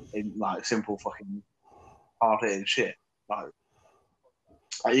in like simple fucking hard hitting shit like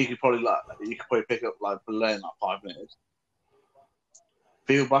you could probably pick up like below in like 5 minutes.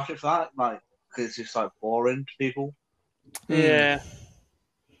 People back it for that like because it's just like boring to people. Yeah.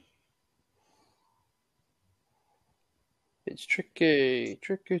 It's tricky.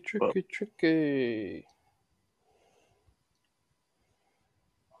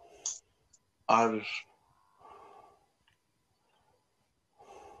 I just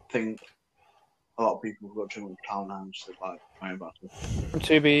think a lot of people have got too much time now to like worry about it.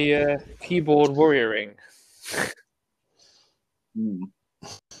 To be keyboard warrioring.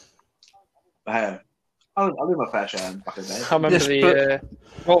 I did my fair share back in the day. I remember the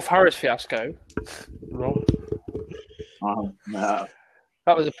Rolf Harris fiasco. No.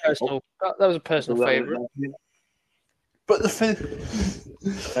 That was a personal. That was a personal favourite. But the thing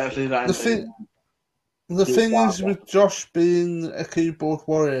is, with Josh being a keyboard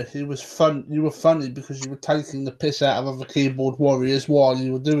warrior, he was fun. You were funny because you were taking the piss out of other keyboard warriors while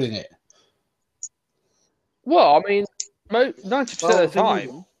you were doing it. Well, I mean, 90% of the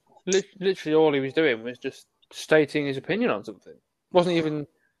time, literally all he was doing was just stating his opinion on something. Wasn't even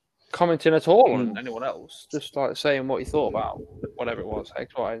commenting at all on anyone else. Just like saying what he thought about whatever it was,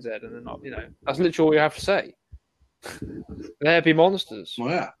 X, Y, and Z, and then not, that's literally all you have to say. There be monsters. Well,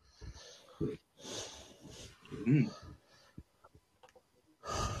 yeah.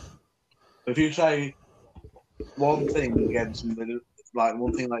 If you say one thing against somebody, like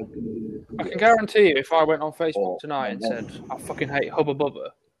one thing like I can guarantee you, if I went on Facebook tonight and said I fucking hate Hubba Bubba,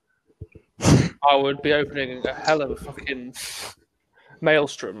 I would be opening a hell of a fucking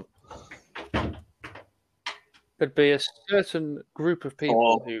maelstrom. There'd be a certain group of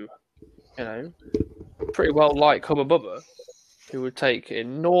people who, pretty well like Hubba Bubba, who would take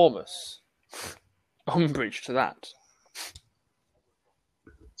enormous umbrage to that.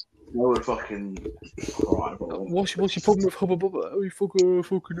 I would fucking cry. What's your problem with Hubba Bubba? Oh, you fucking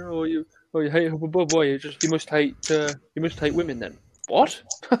hell! You hate Hubba Bubba? You must hate women then. What?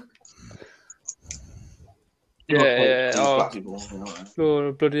 Yeah. Oh,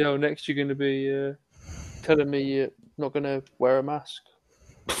 bloody hell! Next, you're going to be telling me you're not going to wear a mask.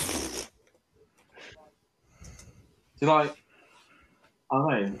 I don't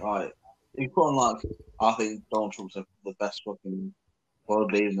know, like you put on like I think Donald Trump's the best fucking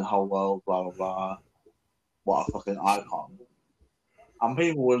world leader in the whole world, blah blah blah. What a fucking icon! And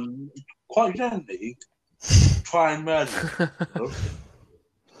people would quite gently try and murder him.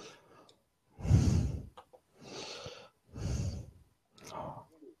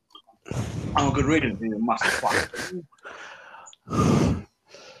 I'm a good reader being a massive fan.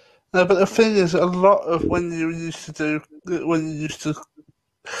 No, but the thing is, a lot of when you used to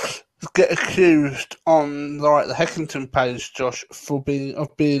get accused on like the Heckington page, Josh, for being a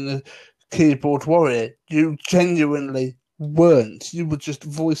keyboard warrior, you genuinely weren't. You were just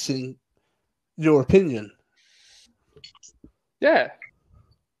voicing your opinion. Yeah.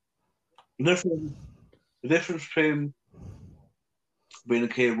 The difference between being a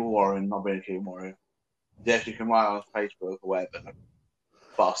keyboard warrior and not being a keyboard warrior. Yes, you can write on Facebook or whatever.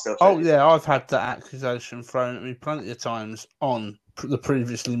 But still I've had that accusation thrown at me plenty of times on the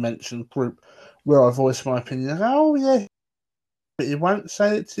previously mentioned group where I voiced my opinion. Oh, yeah, but you won't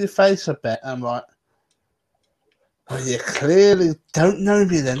say it to your face, I bet. I'm like, well, you clearly don't know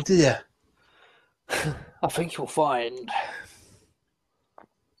me then, do you? I think you'll find.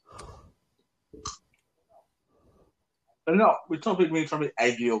 It's not being trying to be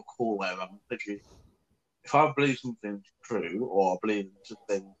edgy or cool, whatever. Literally, if I believe something's true or I believe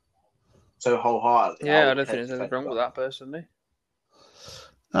something so wholeheartedly, I don't think there's anything wrong with that personally.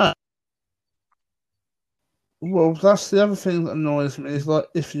 Well, that's the other thing that annoys me is like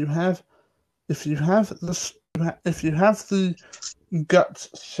if you have the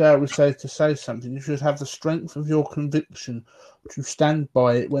guts, shall we say, to say something, you should have the strength of your conviction to stand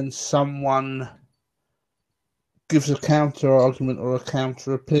by it when someone gives a counter argument or a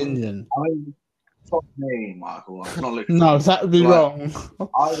counter opinion. I mean, fuck me, Michael. I'm not looking. No, that would be wrong.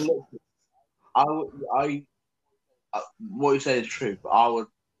 What you say is true, but I would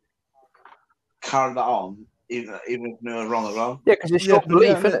carry that on, even if you were wrong as well. Yeah, because it's your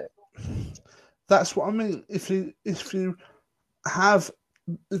belief, isn't it? That's what I mean. If you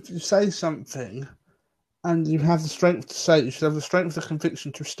say something and you have the strength to say it. You should have the strength of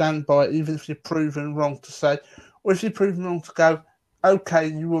conviction to stand by it, even if you're proven wrong to say, or if you're proven wrong to go, okay,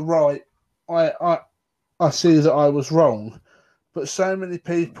 you were right. I see that I was wrong. But so many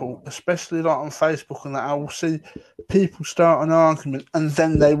people, especially like on Facebook and that, I will see people start an argument and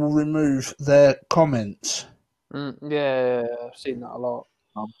then they will remove their comments. Yeah, I've seen that a lot.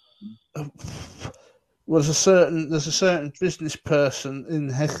 There's a certain business person in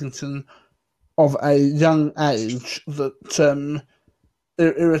Heckington of a young age that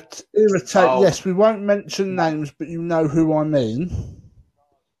irritate. Oh. Yes, we won't mention names, but you know who I mean.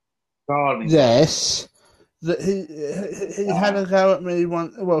 Gardening. Yes, that he had a go at me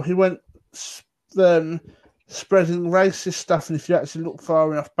one. Well, he went spreading racist stuff, and if you actually look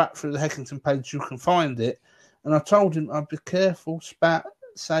far enough back through the Heckington page, you can find it. And I told him I'd be careful about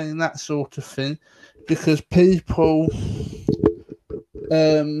saying that sort of thing because people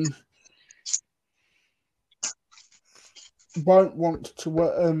won't want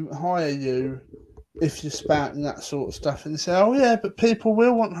to hire you if you're spouting that sort of stuff. And they say, oh yeah, but people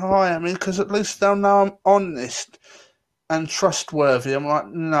will want to hire me because at least they'll know I'm honest and trustworthy. I'm like,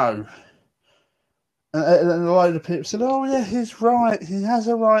 no. And a load of people said, oh yeah, he's right. He has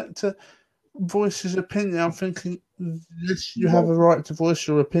a right to voice his opinion. I'm thinking, yes, you have a right to voice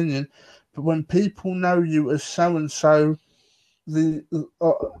your opinion, but when people know you as so-and-so, the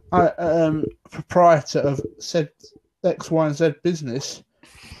proprietor of said X, Y, and Z business,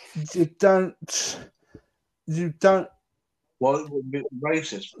 you don't. Well,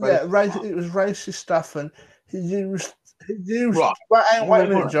 racist. Yeah, it was racist stuff, and he used. Right. Wait a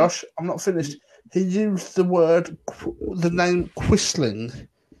minute, Josh. I'm not finished. He used the name Quisling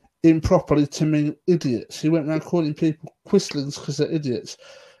improperly to mean idiots. He went around calling people Quislings because they're idiots.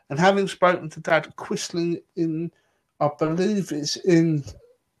 And having spoken to Dad, Quisling I believe it's in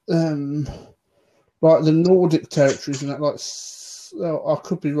like the Nordic territories and that. Like, I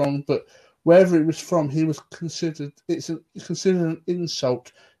could be wrong, but wherever he was from, he was considered. It's considered an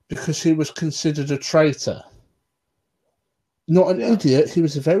insult because he was considered a traitor. Not an idiot. He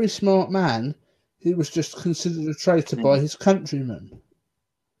was a very smart man. He was just considered a traitor by his countrymen.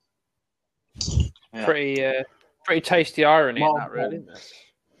 Yeah. Pretty tasty irony in that, really, isn't it?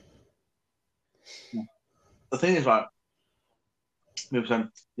 The thing is, like, people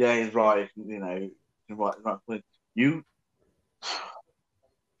saying, yeah, he's right, you know, he's right. You,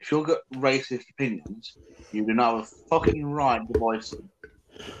 if you've got racist opinions, you do not have a fucking right to voice them.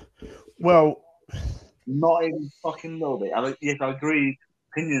 Well, not even fucking little bit. Yes, I agree,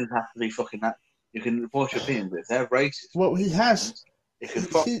 opinions have to be fucking that. You can voice your opinions, but if they're racist. Well, he has.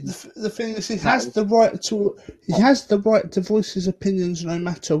 The thing is, he has the right to. He has the right to voice his opinions, no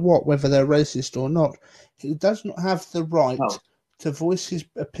matter what, whether they're racist or not. He does not have the right to voice his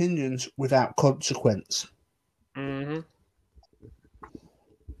opinions without consequence. Mm-hmm.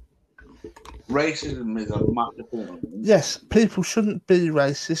 Racism is a massive thing. Yes, people shouldn't be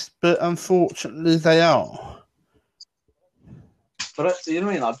racist, but unfortunately, they are. But you know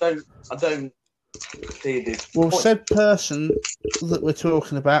what I mean? I don't. Well, said person that we're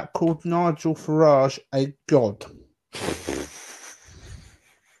talking about called Nigel Farage a god.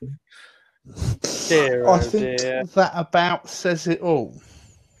 I think that about says it all.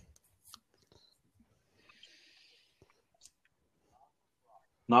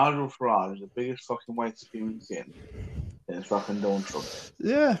 Nigel Farage is the biggest fucking waste of human skin. It's fucking Donald Trump.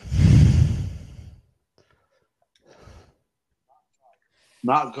 Yeah.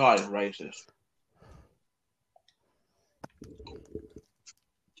 That guy is racist.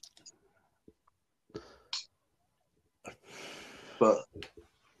 But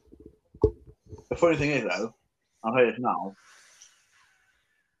the funny thing is, though, I'll tell you this now,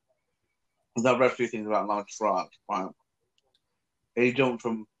 because I've read a few things about Nigel Farage, right? He jumped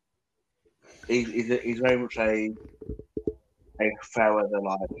from. He's very much a fair weather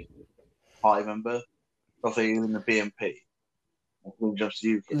like party member. Obviously, he's in the BNP. Just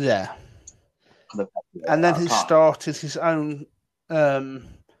UKIP. Yeah. And then he started his own own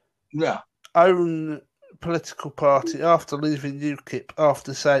political party after leaving UKIP,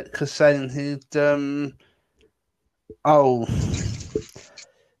 after saying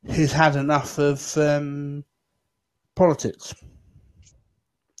he's had enough of politics.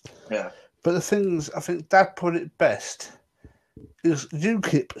 Yeah. But the things, I think Dad put it best, is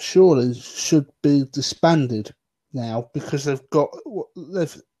UKIP surely should be disbanded now because they've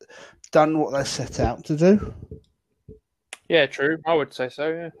done what they set out to do. Yeah, true. I would say so,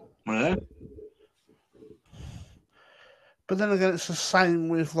 yeah. Yeah. But then again, it's the same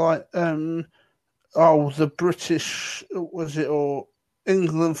with like, the British, was it, or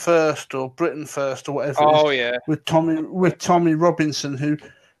England First or Britain First or whatever. Oh yeah, with Tommy Robinson, who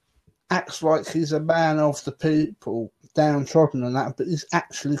acts like he's a man of the people, downtrodden and that, but he's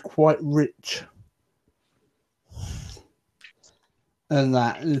actually quite rich. And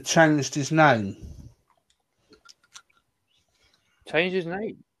that, he changed his name. Changed his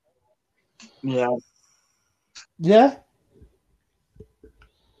name? Yeah. Yeah?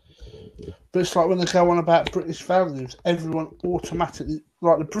 But it's like when they go on about British values, everyone automatically,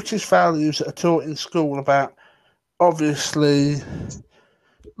 like the British values that are taught in school about, obviously,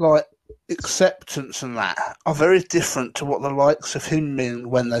 like acceptance and that, are very different to what the likes of him mean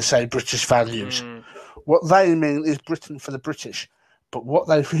when they say British values. What they mean is Britain for the British, but what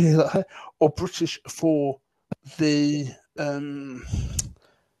they really, or British for the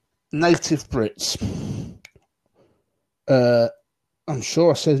native Brits. I'm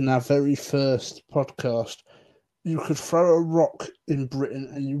sure I said in our very first podcast, you could throw a rock in Britain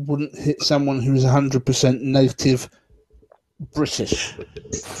and you wouldn't hit someone who is 100% native British.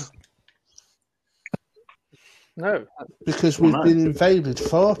 No. Because we've been invaded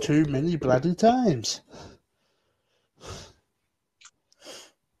far too many bloody times.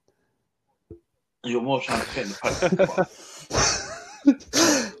 You got more chance of hitting the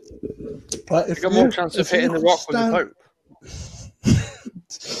Pope. Right, you got more chance of hitting the rock with the Pope.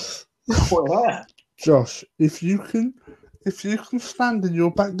 Well, Josh, if you can stand in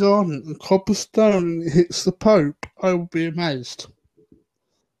your back garden and cobble a stone and it hits the Pope, I will be amazed.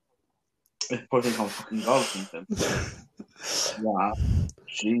 It's putting on fucking gold something. Wow.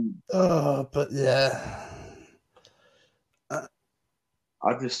 Gee. Oh, but yeah.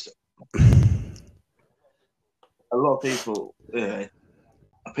 I just a lot of people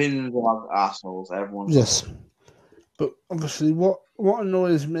opinions are like assholes, everyone's yes. But obviously what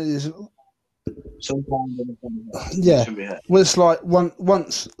annoys me is sometimes well, it's like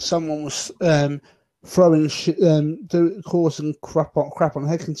once someone was throwing shit, causing crap on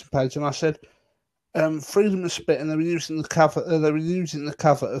Heckington page, and I said freedom of speech, and they were using the cover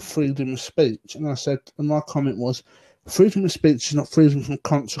of freedom of speech, and I said, and my comment was, freedom of speech is not freedom from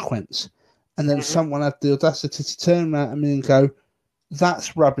consequence. And then someone had the audacity to turn around at me and go,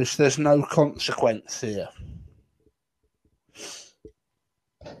 that's rubbish, there's no consequence here.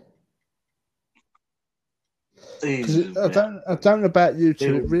 I don't know about you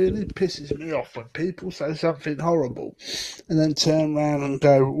two, it really pisses me off when people say something horrible and then turn around and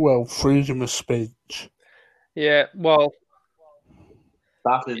go, well, freedom of speech. Yeah, well,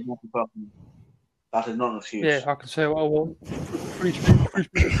 that is not the problem. That is not an excuse. Yeah, I can say what I want. Free speech,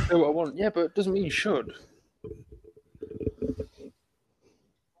 say what I want. Yeah, but it doesn't mean you should.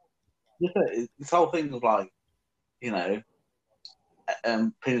 Yeah, this whole thing of like, opinions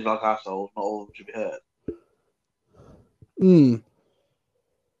like assholes, not all of them should be heard.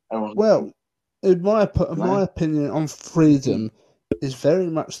 Well, in my opinion on freedom is very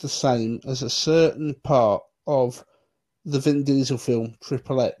much the same as a certain part of the Vin Diesel film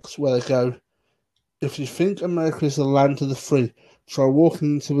Triple X, where they go, if you think America is the land of the free, try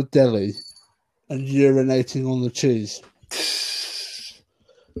walking into a deli and urinating on the cheese.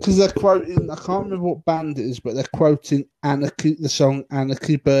 Because they're quoting, I can't remember what band it is, but they're quoting the song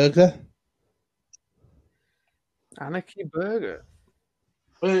Anarchy Burger. Anarchy Burger?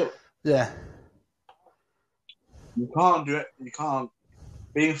 Well, yeah. You can't do it. You can't.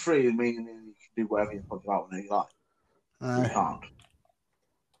 Being free means you can do whatever you put out when you like. You can't.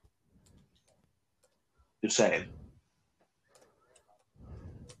 Just saying.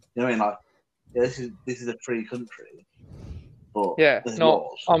 You know what I mean? Like, yeah, this is a free country. But yeah, not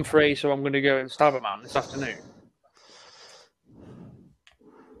laws. I'm free, so I'm going to go and stab a man this afternoon.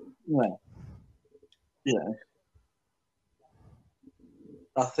 Yeah. Yeah.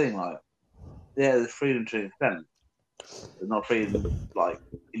 That thing, like, yeah, there's freedom to an extent. There's not freedom, like,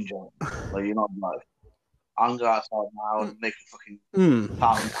 in general. Like, you're not like, I'm going outside now and make a fucking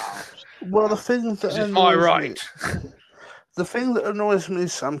 £1,000. Well, the thing that is my right. The thing that annoys me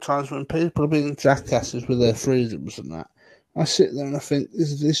sometimes when people are being jackasses with their freedoms and that, I sit there and I think,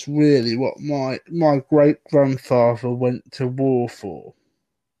 is this really what my great-grandfather went to war for?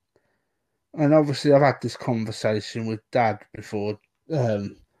 And obviously I've had this conversation with Dad before,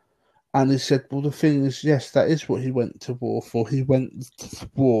 and he said, well, the thing is, yes, that is what he went to war for. He went to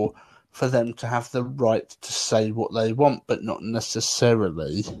war for them to have the right to say what they want, but not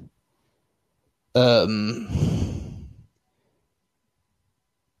necessarily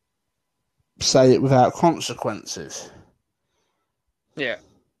say it without consequences. Yeah.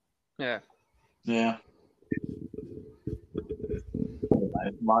 Yeah. Yeah.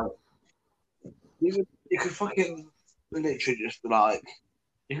 You could fucking they literally just be like,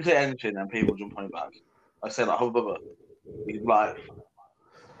 you can say anything and people jump on your back. I say like, hubba, he's like,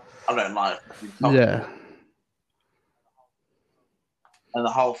 I don't like. Yeah. And the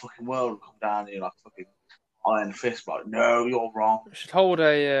whole fucking world will come down here like fucking iron fist, like, no, you're wrong. We should hold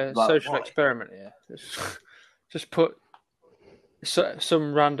a social experiment here. Just put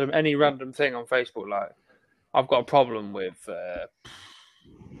some any random thing on Facebook, like, I've got a problem with, I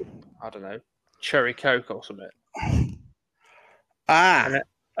don't know, cherry Coke or something. And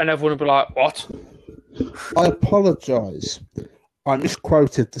everyone will be like, what? I apologise. I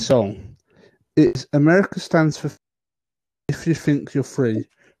misquoted the song. It's America stands for if you think you're free,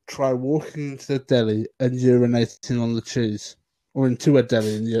 try walking into the deli and urinating on the cheese. Or into a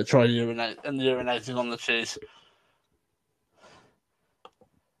deli and try urinating on the cheese.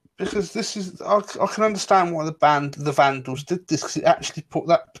 Because this is, I can understand why the Vandals did this, because it actually put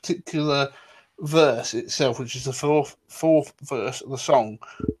that particular verse itself, which is the fourth verse of the song,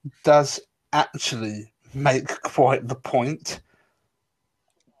 does actually make quite the point.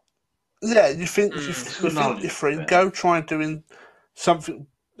 Yeah, you think you're free, go try doing something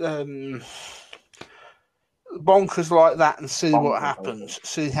bonkers like that and see what happens.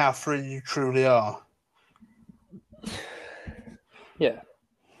 See how free you truly are. Yeah.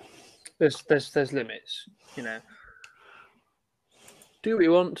 There's limits, you know. Do what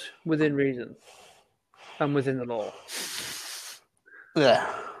you want within reason and within the law. Yeah.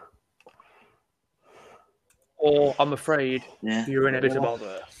 Or I'm afraid you're in a bit of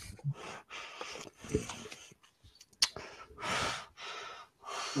bother.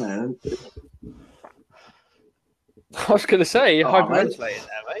 No. I was going to say, you're hyperventilating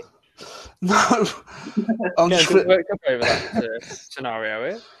there, mate. No. I'm just worked up over that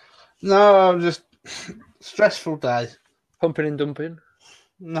scenario here. No, I'm just stressful day. Pumping and dumping?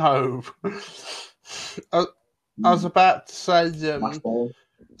 No. I was about to say,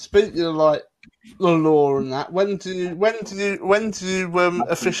 speaking of like the law and that, when do you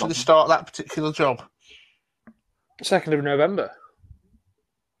officially start that particular job? 2nd of November.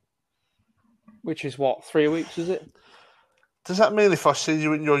 Which is what, 3 weeks, is it? Does that mean if I see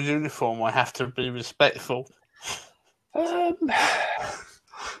you in your uniform, I have to be respectful?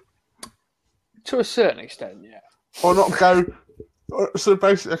 To a certain extent, yeah. Or not go... So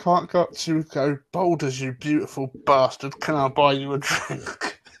basically, I can't go up to you and go, Boulders, you beautiful bastard, can I buy you a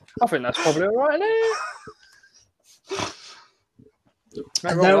drink? I think that's probably all right,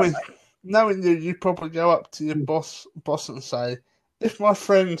 Knowing you, you probably go up to your boss and say, if my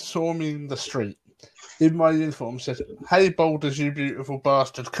friend saw me in the street, in my uniform, said, hey, Boulders, you beautiful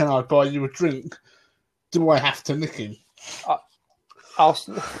bastard, can I buy you a drink? Do I have to nick him? I'll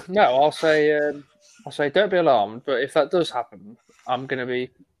say, don't be alarmed, but if that does happen, I'm going to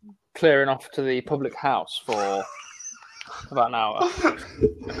be clearing off to the public house for about an hour.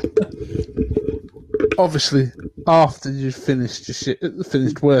 Obviously, after you've finished your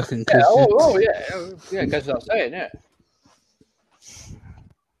finished working. Yeah, yeah, goes without saying, yeah.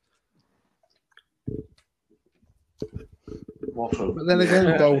 But then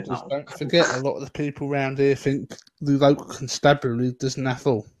again, Boulders, don't forget, a lot of the people around here think the local constabulary does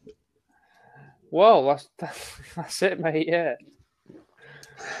naffle. Well, that's it, mate, yeah.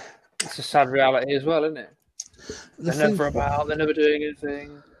 It's a sad reality as well, isn't it? They're never about, they're never doing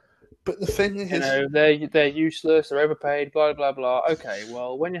anything. But the thing is... You know, they're useless, they're overpaid, blah, blah, blah. Okay,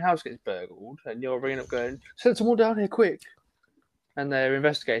 well, when your house gets burgled and you're ringing up going, send someone down here quick, and they're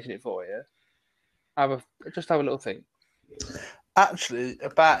investigating it for you, just have a little think. Actually,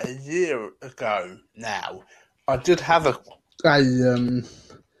 about a year ago now, I did have a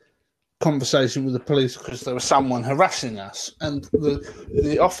conversation with the police because there was someone harassing us, and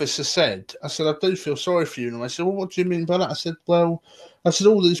the officer said, I said, I do feel sorry for you. And I said, well, what do you mean by that? I said, all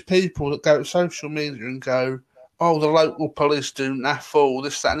these people that go to social media and go, oh, the local police do naffle,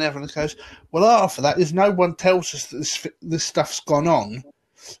 this, that, and the other. And it goes, well, after that, if no one tells us that this stuff's gone on,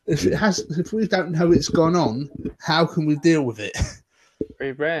 if we don't know it's gone on, how can we deal with it?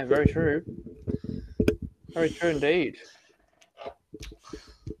 Very rare, very true. Very true indeed.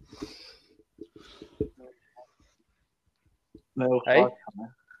 No, hey?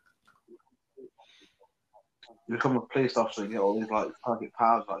 You become a police officer and get all these like target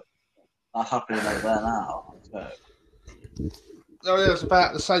powers, like that's happening over there now. So. Oh, yeah, I was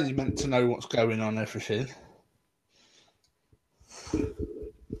about to say you meant to know what's going on, everything.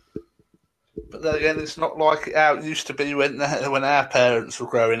 But then again, it's not like how it used to be when our parents were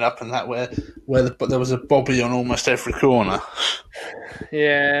growing up, and that where there was a bobby on almost every corner.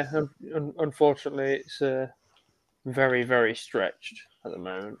 Yeah, unfortunately, it's very, very stretched at the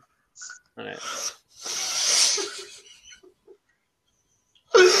moment, isn't it?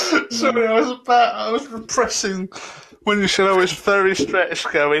 Sorry, I was repressing when you said I was very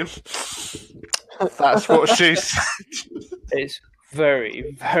stretched going. That's what she said. It's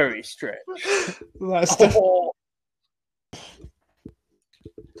very, very stretched. That's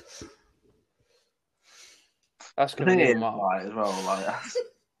That's going to leave a mark. Right, as well, like,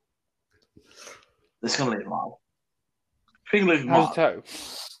 it's going to leave a mark. How's toe?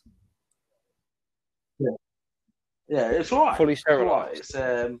 Yeah, it's all right. Fully sterilised.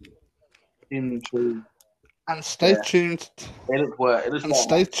 It's into... And stay tuned.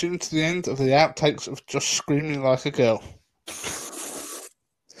 Stay tuned to the end of the outtakes of just screaming like a girl.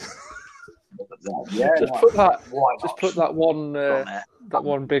 Put that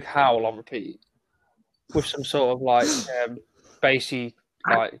one big howl on repeat with some sort of like bassy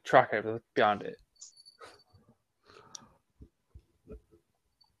like track behind it.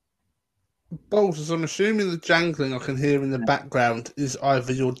 Bolts, I'm assuming the jangling I can hear in the background is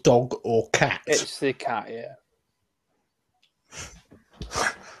either your dog or cat. It's the cat, yeah.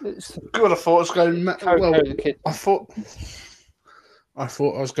 God, I thought I was going mad. Well, I thought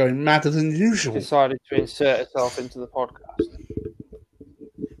I was going madder than usual. Decided to insert itself into the podcast.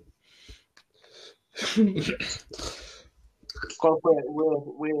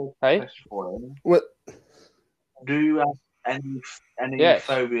 We're hey? What? Do you have any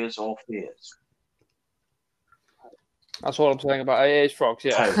phobias or fears? That's what I'm saying about AA frogs,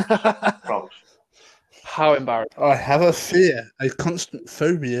 yeah. Frogs. How embarrassing. I have a fear, a constant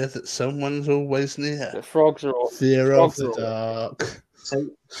phobia that someone's always near. The frogs are all... Fear of the dark.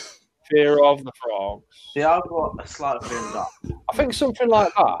 Fear of the frogs. Yeah, I've got a slight fear of the dark. I think something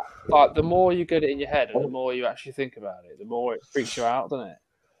like that, like the more you get it in your head and the more you actually think about it, the more it freaks you out, doesn't it?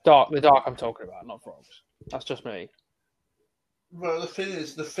 The dark I'm talking about, not frogs. That's just me. Well, the thing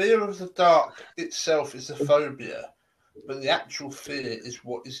is, the fear of the dark itself is a phobia, but the actual fear is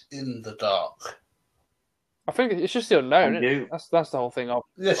what is in the dark. I think it's just the unknown, isn't it? That's the whole thing.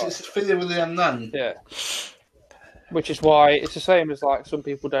 Yes, it's fear with the unknown. Yeah. Which is why it's the same as like some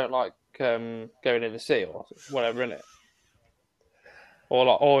people don't like going in the sea or whatever, innit?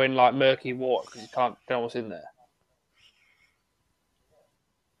 Or in like murky water because you don't know what's in there.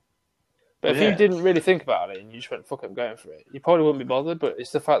 But if you didn't really think about it and you just went, fuck it, I'm going for it, you probably wouldn't be bothered, but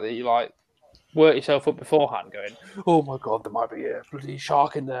it's the fact that you like work yourself up beforehand going, oh my God, there might be a bloody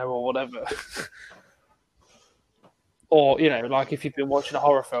shark in there or whatever. Or, you know, like if you've been watching a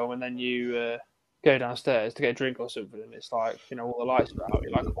horror film and then you go downstairs to get a drink or something and it's like, you know, all the lights are out,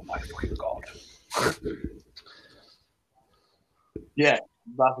 you're like, oh my fucking God. Yeah,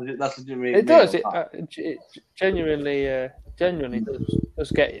 that's legitimate. It does. It genuinely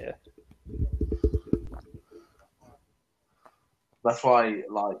does get you. That's why,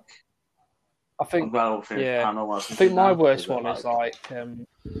 like, I think, I think my worst one is like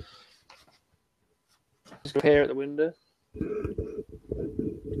appear at the window.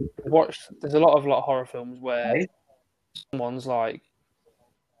 There's a lot of horror films where someone's like,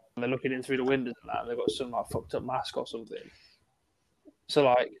 they're looking in through the windows and that, and they've got some like fucked up mask or something. So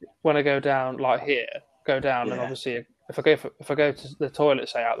like when I go down and obviously if I go to the toilet,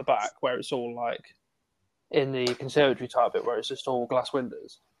 say out the back where it's all like in the conservatory type bit where it's just all glass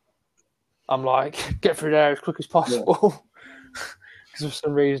windows, I'm like, get through there as quick as possible. Because for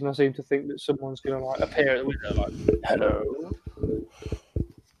some reason I seem to think that someone's going to like appear at the window like, hello.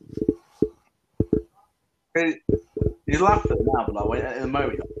 You laugh at it now, but like in the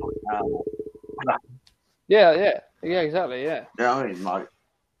moment, yeah, exactly, yeah. You know what I mean? Like,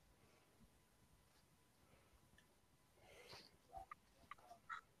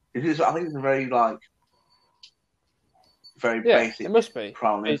 I think it's a very basic. It must be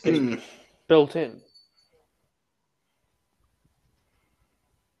problem. Built in.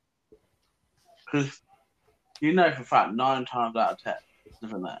 Because you know for a fact 9 times out of 10,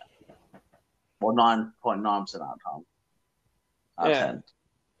 isn't there? Or 9.9% out of 10.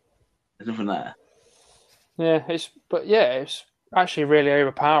 There's nothing there. Yeah, it's actually really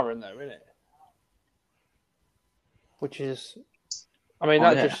overpowering though, isn't it? Which is, I mean,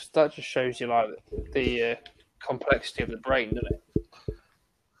 that just shows you like the complexity of the brain, doesn't it?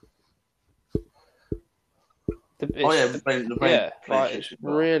 The brain. Yeah, like it's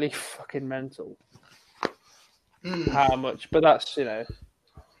really fucking mental. How much? But that's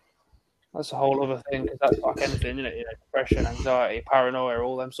that's a whole other thing because that's like anything, isn't it? You know, depression, anxiety, paranoia,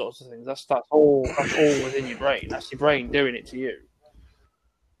 all them sorts of things. That's all within your brain. That's your brain doing it to you.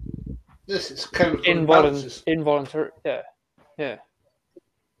 This is chemical involuntary. Yeah.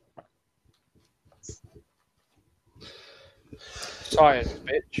 Science,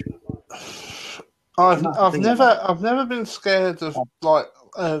 bitch. I've never been scared of like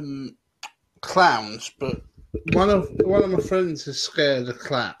clowns, but one of my friends is scared of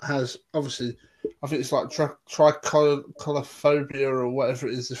clown. Has obviously, I think it's like tricholophobia or whatever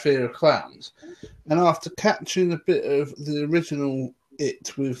it is, the fear of clowns. And after catching a bit of the original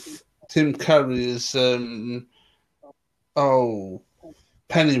It with Tim Curry as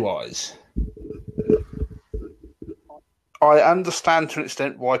Pennywise, I understand to an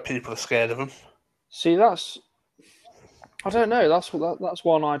extent why people are scared of him. See, I don't know. That's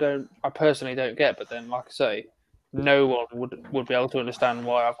one I personally don't get. But then, like I say, no one would be able to understand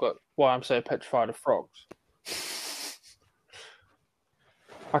why I'm so petrified of frogs.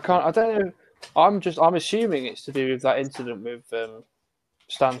 I don't know. I'm assuming it's to do with that incident with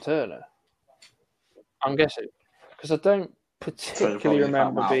Stan Turner. I'm guessing because I don't particularly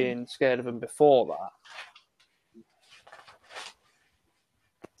remember being scared of him before that.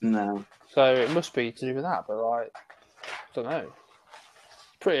 No. So it must be to do with that, but I don't know.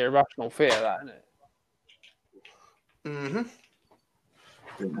 Pretty irrational fear, that, isn't it? Mm-hmm.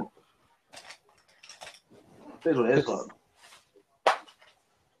 It is like.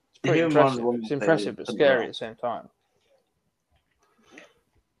 It's pretty impressive. It's impressive but scary at the same time.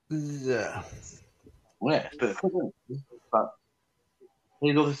 Yeah. Well, yeah, but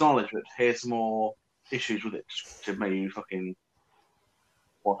he does acknowledge that here's more issues with it to make you fucking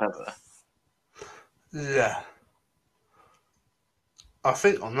whatever. Yeah. I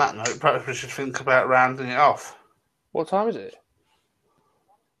think on that note, perhaps we should think about rounding it off. What time is it?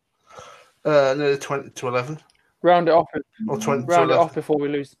 Nearly 20 to 11. Round it off. Or 20 round it off before we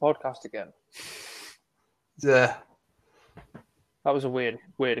lose the podcast again. Yeah. That was a weird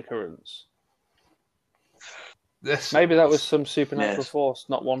occurrence. Yes. Maybe that was some supernatural force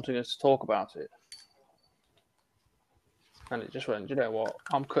not wanting us to talk about it. And it just went, you know what?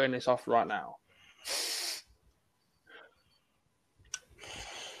 I'm cutting this off right now.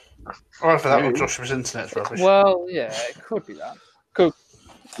 Or for that, Joshua's internet's rubbish. Well, yeah, it could be that. Could.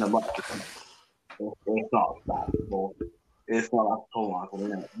 No, it's not that. It's not at all, Michael.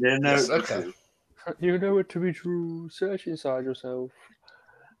 You know yes, okay. You know it to be true. Search inside yourself.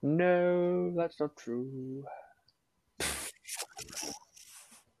 No, that's not true.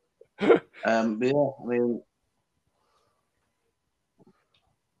 Yeah, I mean,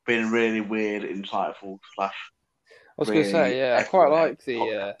 been really weird, insightful / I was going to say, yeah, I quite like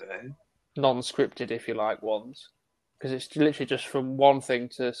the non-scripted, if you like, ones. Because it's literally just from one thing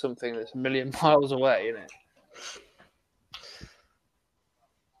to something that's a million miles away, isn't it?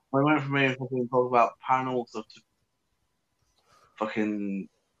 We went from being fucking talk about paranormal stuff to fucking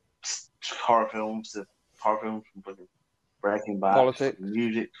horror films to horror films from fucking Breaking Bad, politics,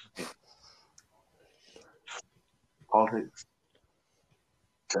 music, politics,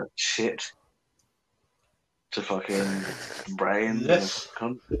 to shit, to fucking brains. Yes,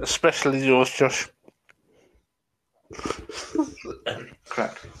 especially yours, Josh.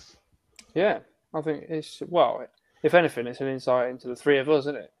 Correct. Yeah, I think it's if anything, it's an insight into the three of us,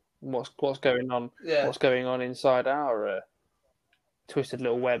 isn't it? What's going on? Yeah. What's going on inside our twisted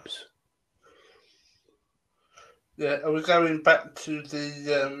little webs? Yeah, are we going back to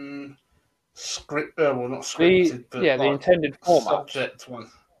the script? Well, not scripted, but the intended format. Subject one.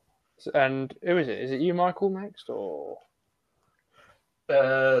 And who is it? Is it you, Michael, next, or?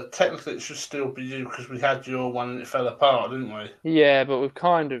 Technically, it should still be you because we had your one and it fell apart, didn't we? Yeah, but we've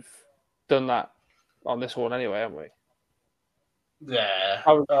kind of done that on this one anyway, haven't we? Yeah.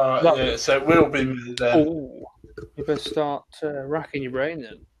 Yeah. So it will be me then. Ooh, you better start racking your brain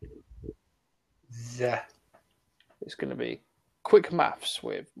then. Yeah. It's going to be quick maths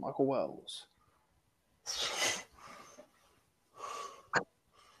with Michael Wells.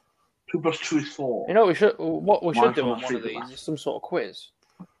 2 + 2 is 4. You know what we should do on one of these is some sort of quiz.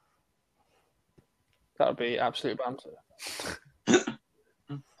 That would be absolute banter.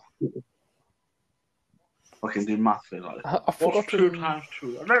 I can do math for like that. I forgot 2 times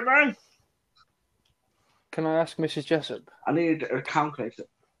 2? I don't know. Can I ask Mrs. Jessup? I need a calculator.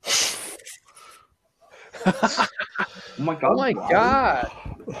 Oh my god! Oh my god!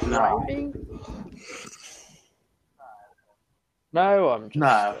 No. No, I'm just. No,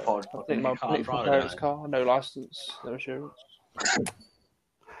 I think my parents' car, no license, no insurance.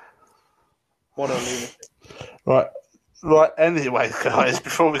 What a lunatic! Right. Anyway, guys,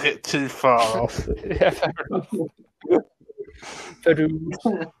 before we get too far off, yeah, fair enough.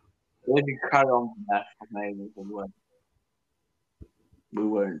 We can carry on from that. We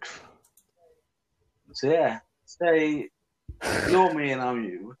won't. So yeah, say you're me and I'm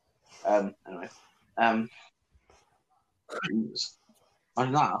you. Anyway, I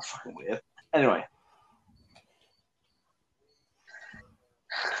don't know, that's fucking weird. Anyway,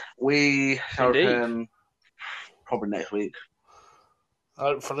 We shall return probably next week.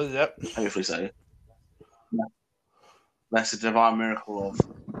 Hopefully, yep. Hopefully so. Yeah. That's a divine miracle of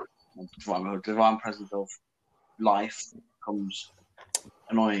divine presence of life comes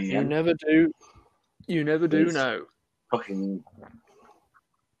annoying again. You never do know. Fucking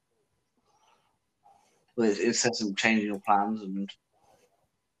with incessant changing of plans and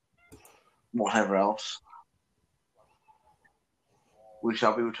whatever else. We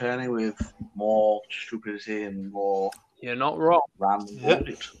shall be returning with more stupidity and more. You're not wrong. Random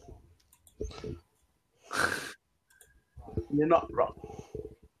bullshit. You're not wrong.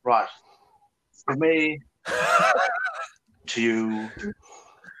 Right. From me to you,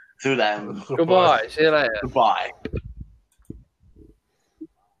 through them. Goodbye. See you later. Goodbye.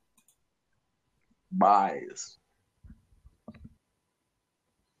 Byes.